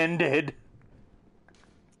I intended.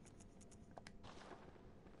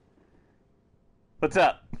 What's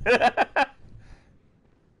up?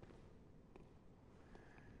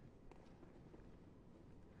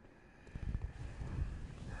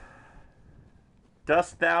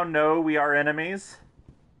 Dost thou know we are enemies?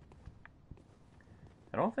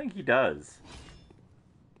 I don't think he does.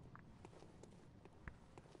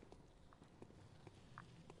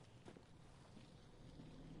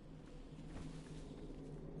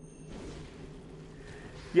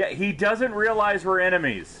 Yeah, he doesn't realize we're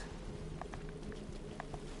enemies.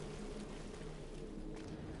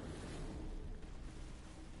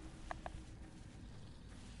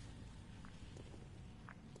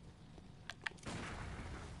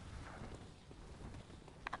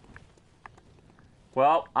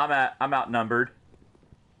 Well, I'm outnumbered.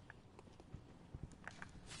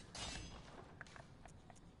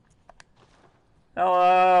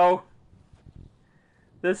 Hello.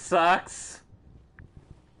 This sucks.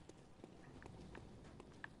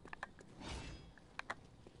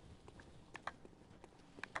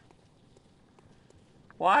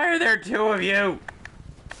 Why are there two of you?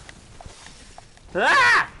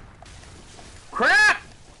 Ah! Crap!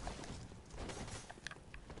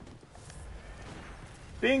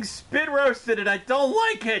 Being spit roasted and I don't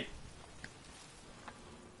like it!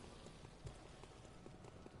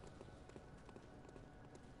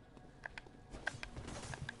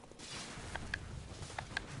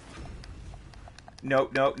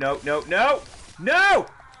 No, no, no, no, no! No!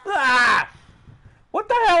 Ah! What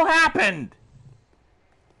the hell happened?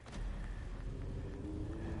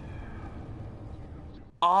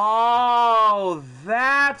 Oh,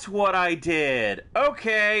 that's what I did.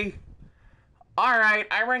 Okay. Alright,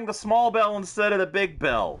 I rang the small bell instead of the big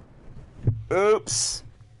bell. Oops.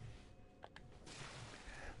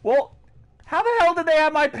 Well, how the hell did they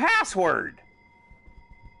have my password?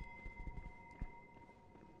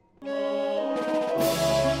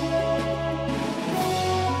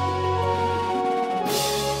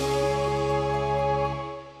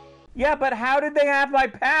 Yeah, but how did they have my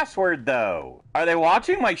password, though? Are they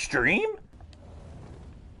watching my stream?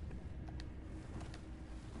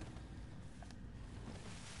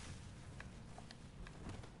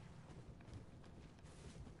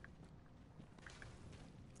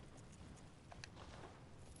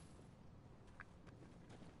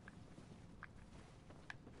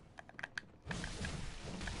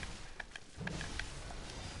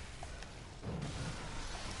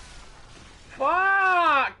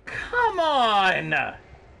 Fuck! Come on!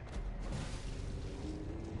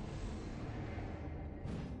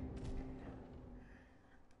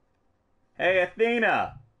 Hey,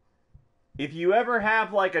 Athena. If you ever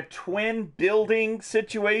have, like, a twin building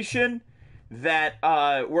situation that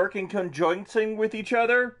work in conjunction with each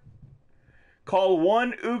other, call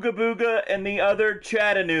one Ooga Booga and the other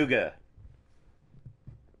Chattanooga.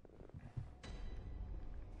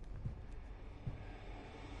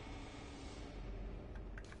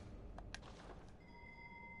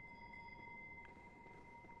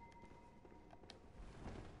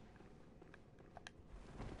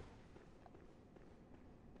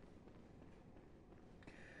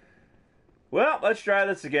 Well, let's try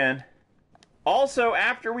this again. Also,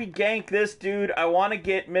 after we gank this dude, I want to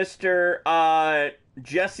get Mr.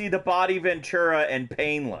 Jesse the Body Ventura and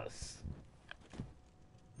Painless.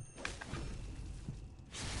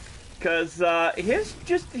 Because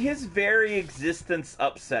his very existence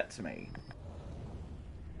upsets me.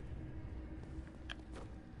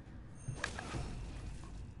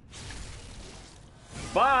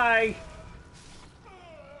 Bye!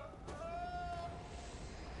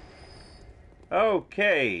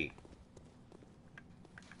 Okay.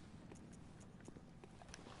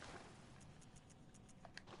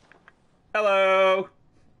 Hello!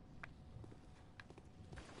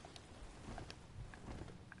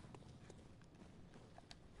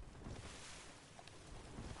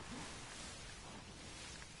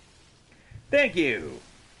 Thank you!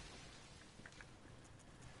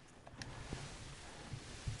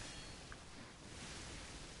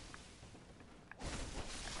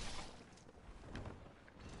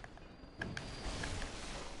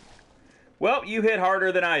 Well, you hit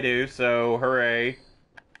harder than I do, so hooray.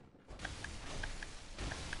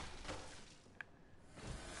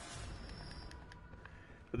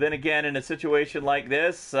 But then again, in a situation like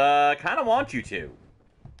this, kind of want you to.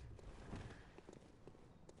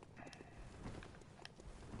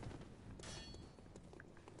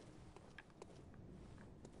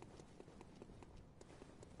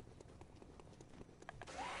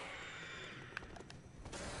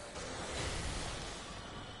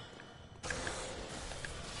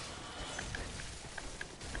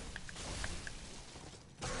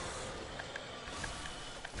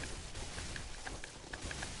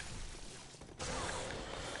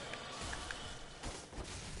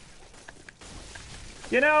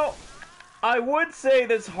 You know, I would say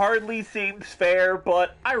this hardly seems fair,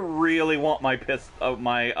 but I really want my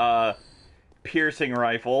piercing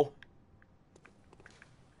rifle.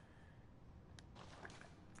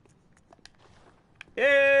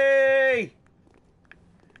 Yay!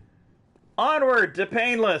 Onward to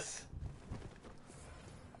painless.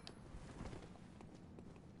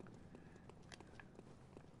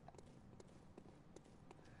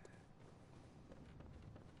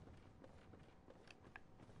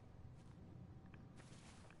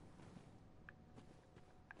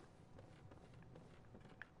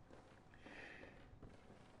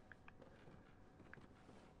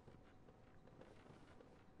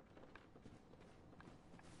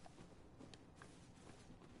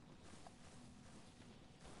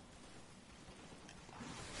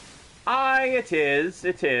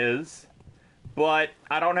 It is, but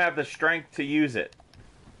I don't have the strength to use it.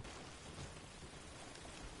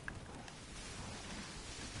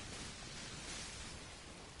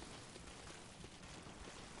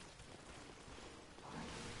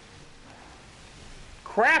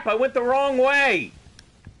 Crap, I went the wrong way!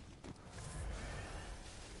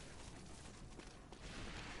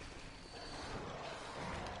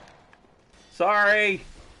 Sorry!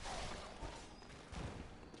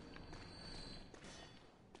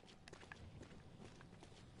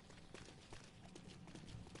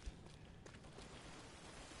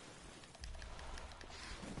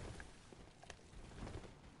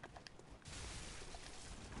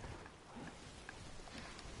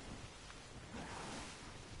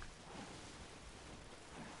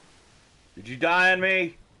 Did you die on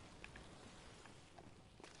me?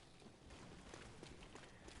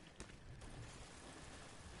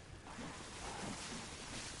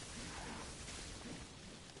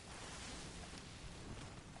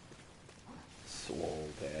 Swole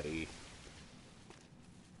daddy.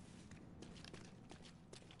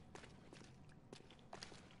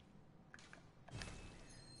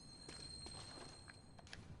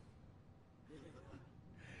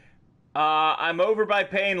 I'm over by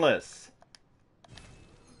Painless.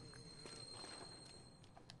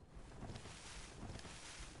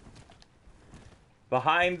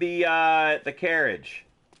 Behind the carriage.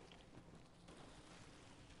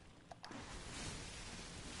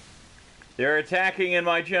 They're attacking in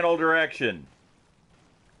my general direction.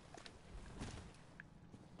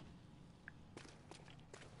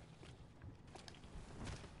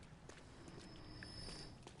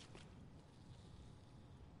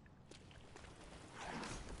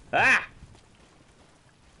 Ah!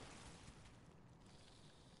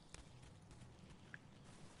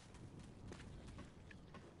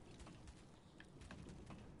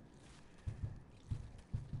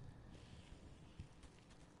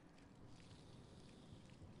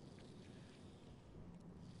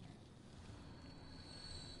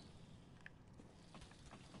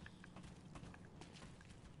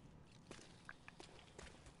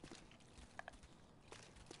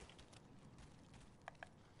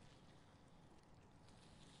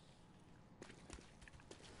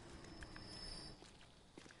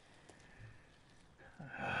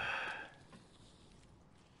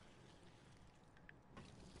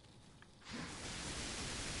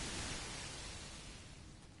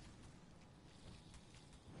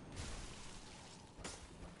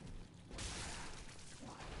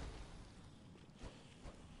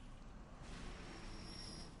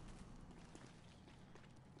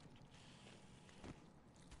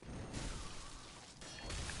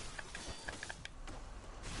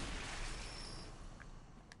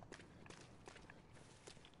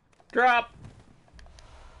 Drop!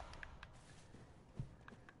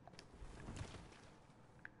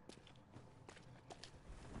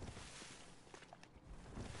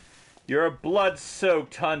 You're a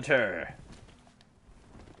blood-soaked hunter.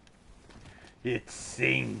 It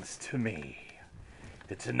sings to me.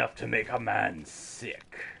 It's enough to make a man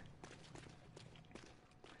sick.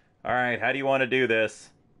 Alright, how do you want to do this?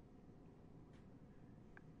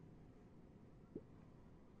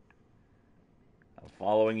 I'm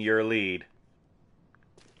following your lead.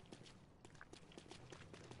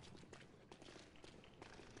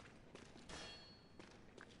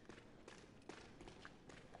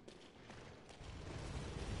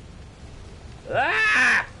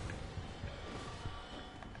 Ah!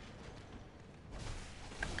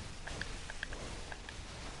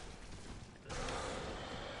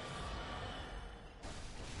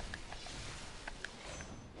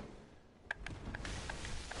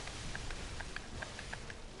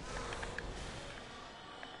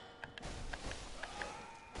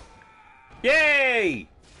 Yay!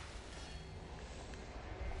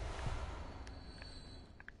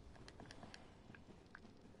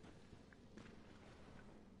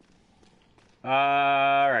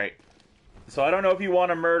 Alright. So I don't know if you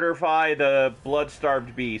want to murderify the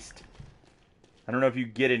blood-starved beast. I don't know if you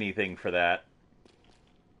get anything for that.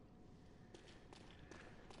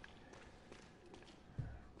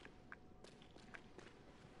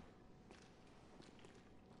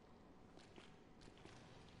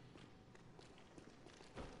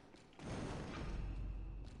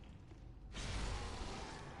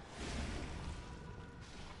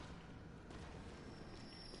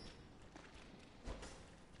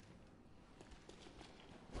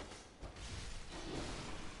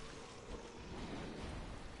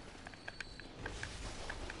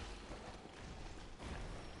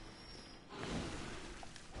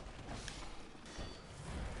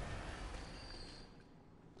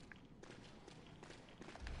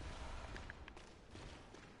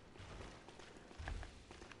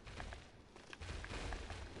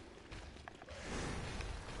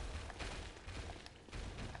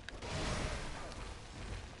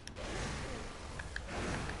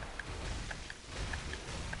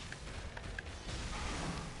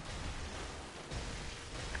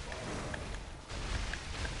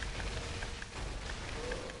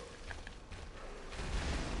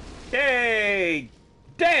 Yay!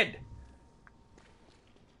 Dead!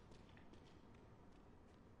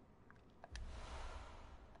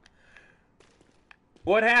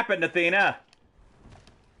 What happened, Athena?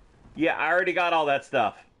 Yeah, I already got all that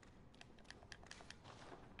stuff.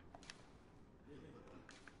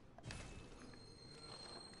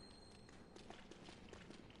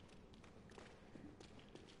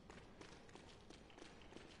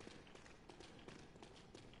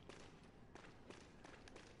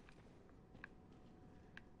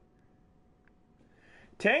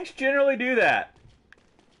 Tanks generally do that.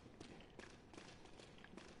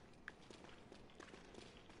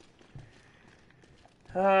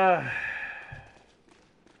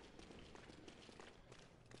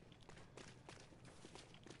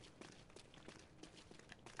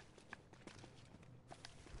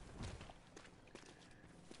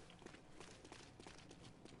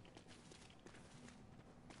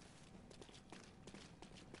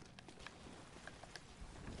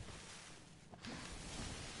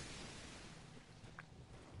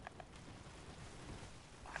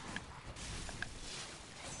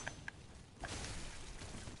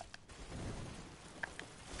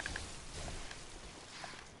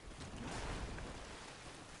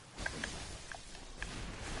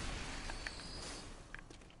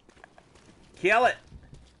 Kill it!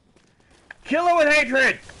 Kill it with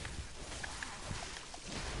hatred!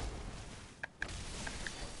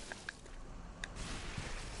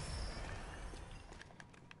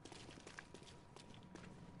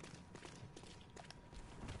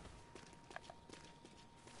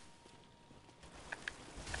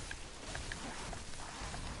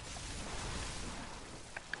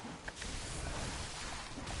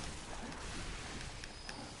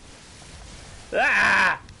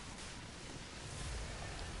 Ah!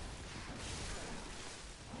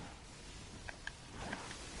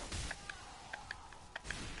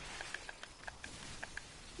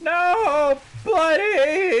 No,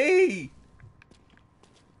 buddy!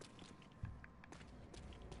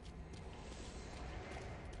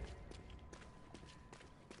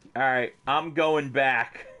 Alright, I'm going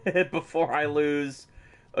back before I lose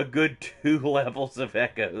a good 2 levels of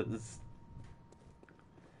echoes.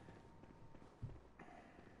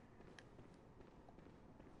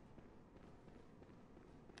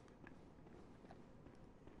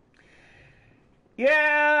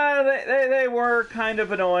 Yeah, they were kind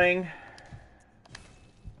of annoying.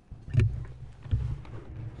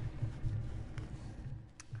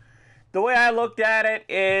 The way I looked at it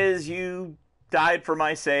is you died for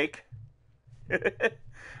my sake.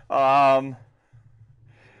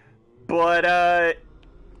 But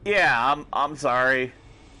yeah, I'm sorry.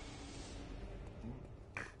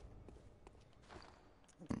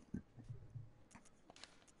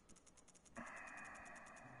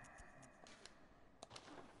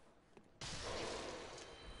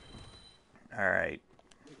 All right.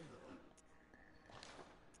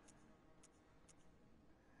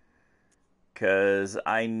 Because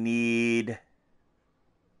I need...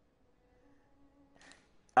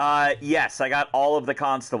 yes, I got all of the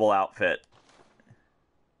constable outfit.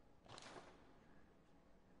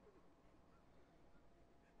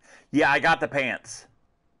 Yeah, I got the pants.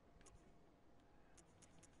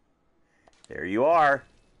 There you are.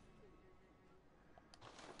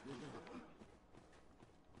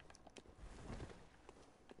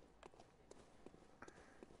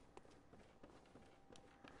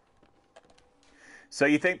 So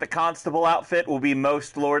you think the constable outfit will be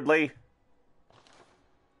most lordly?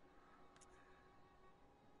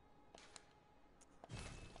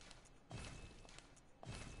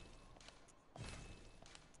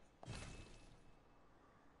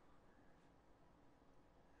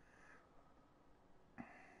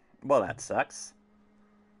 Well, that sucks.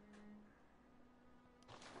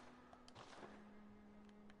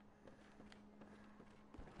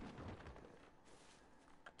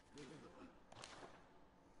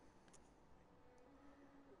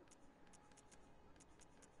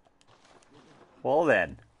 Well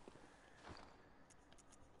then.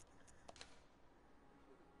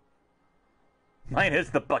 Mine is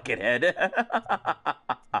the bucket head.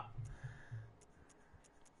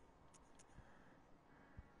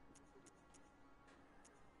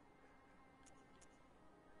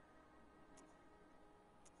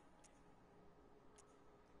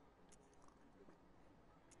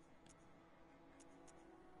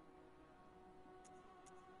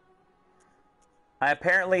 I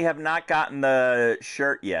apparently have not gotten the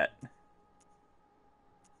shirt yet.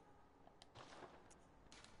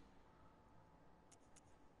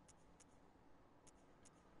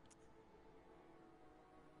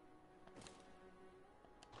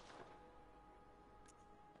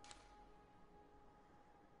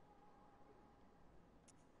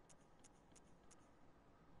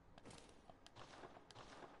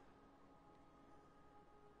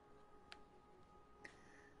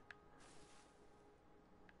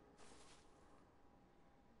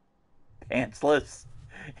 Pantsless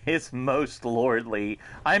is most lordly.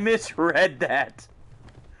 I misread that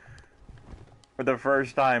for the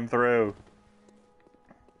first time through.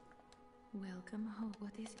 Welcome home.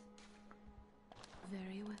 What is it?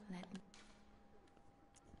 Very well. Let me.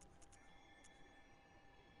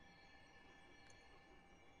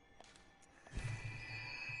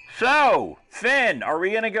 So, Finn, are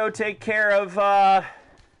we gonna go take care of, are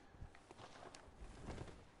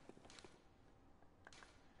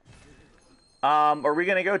we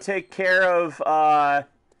gonna go take care of,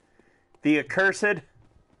 the accursed?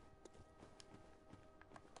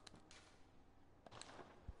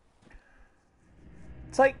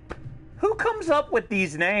 It's like, who comes up with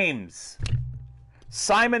these names?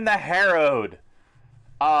 Simon the Harrowed,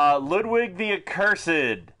 Ludwig the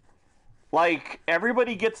Accursed. Like,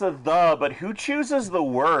 everybody gets a the, but who chooses the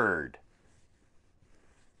word?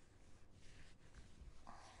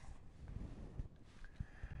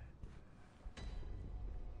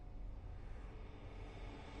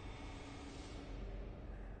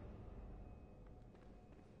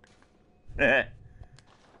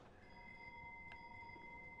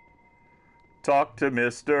 Talk to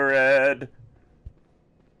Mr. Ed.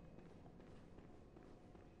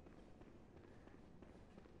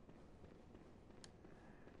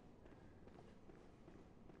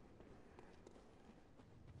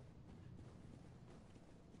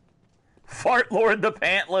 Fart Lord the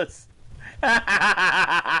Pantless.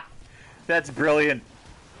 That's brilliant.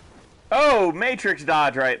 Oh, Matrix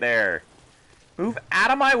dodge right there. Move out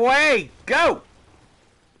of my way. Go.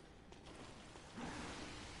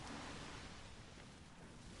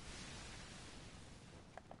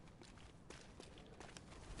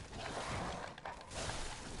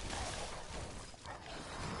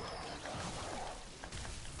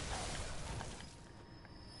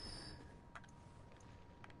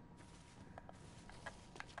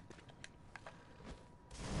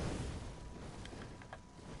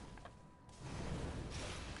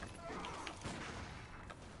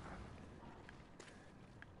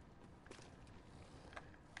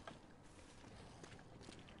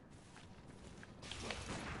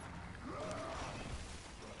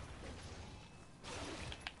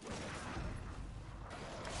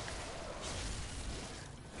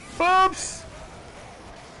 Oops!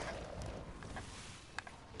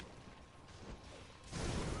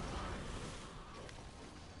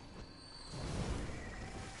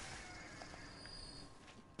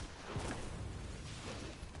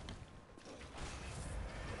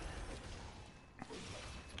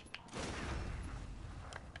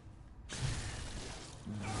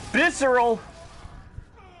 Visceral!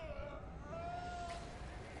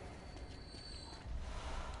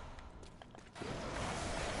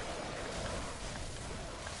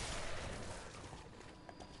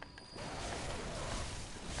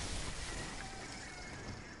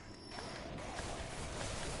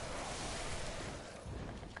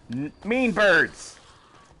 Mean birds!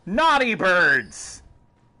 Naughty birds!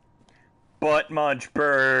 Butt munch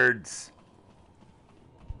birds!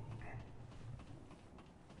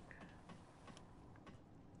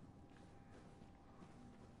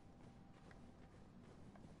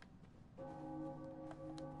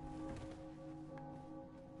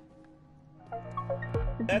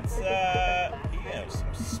 That's,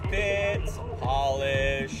 some spit, some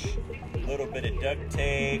polish, a little bit of duct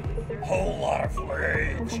tape, whole lot of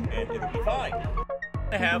flinch, and it'll be fine.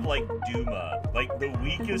 I have, like, Duma, like, the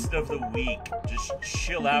weakest of the weak, just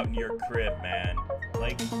chill out in your crib, man.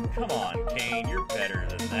 Like, come on, Kane, you're better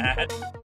than that.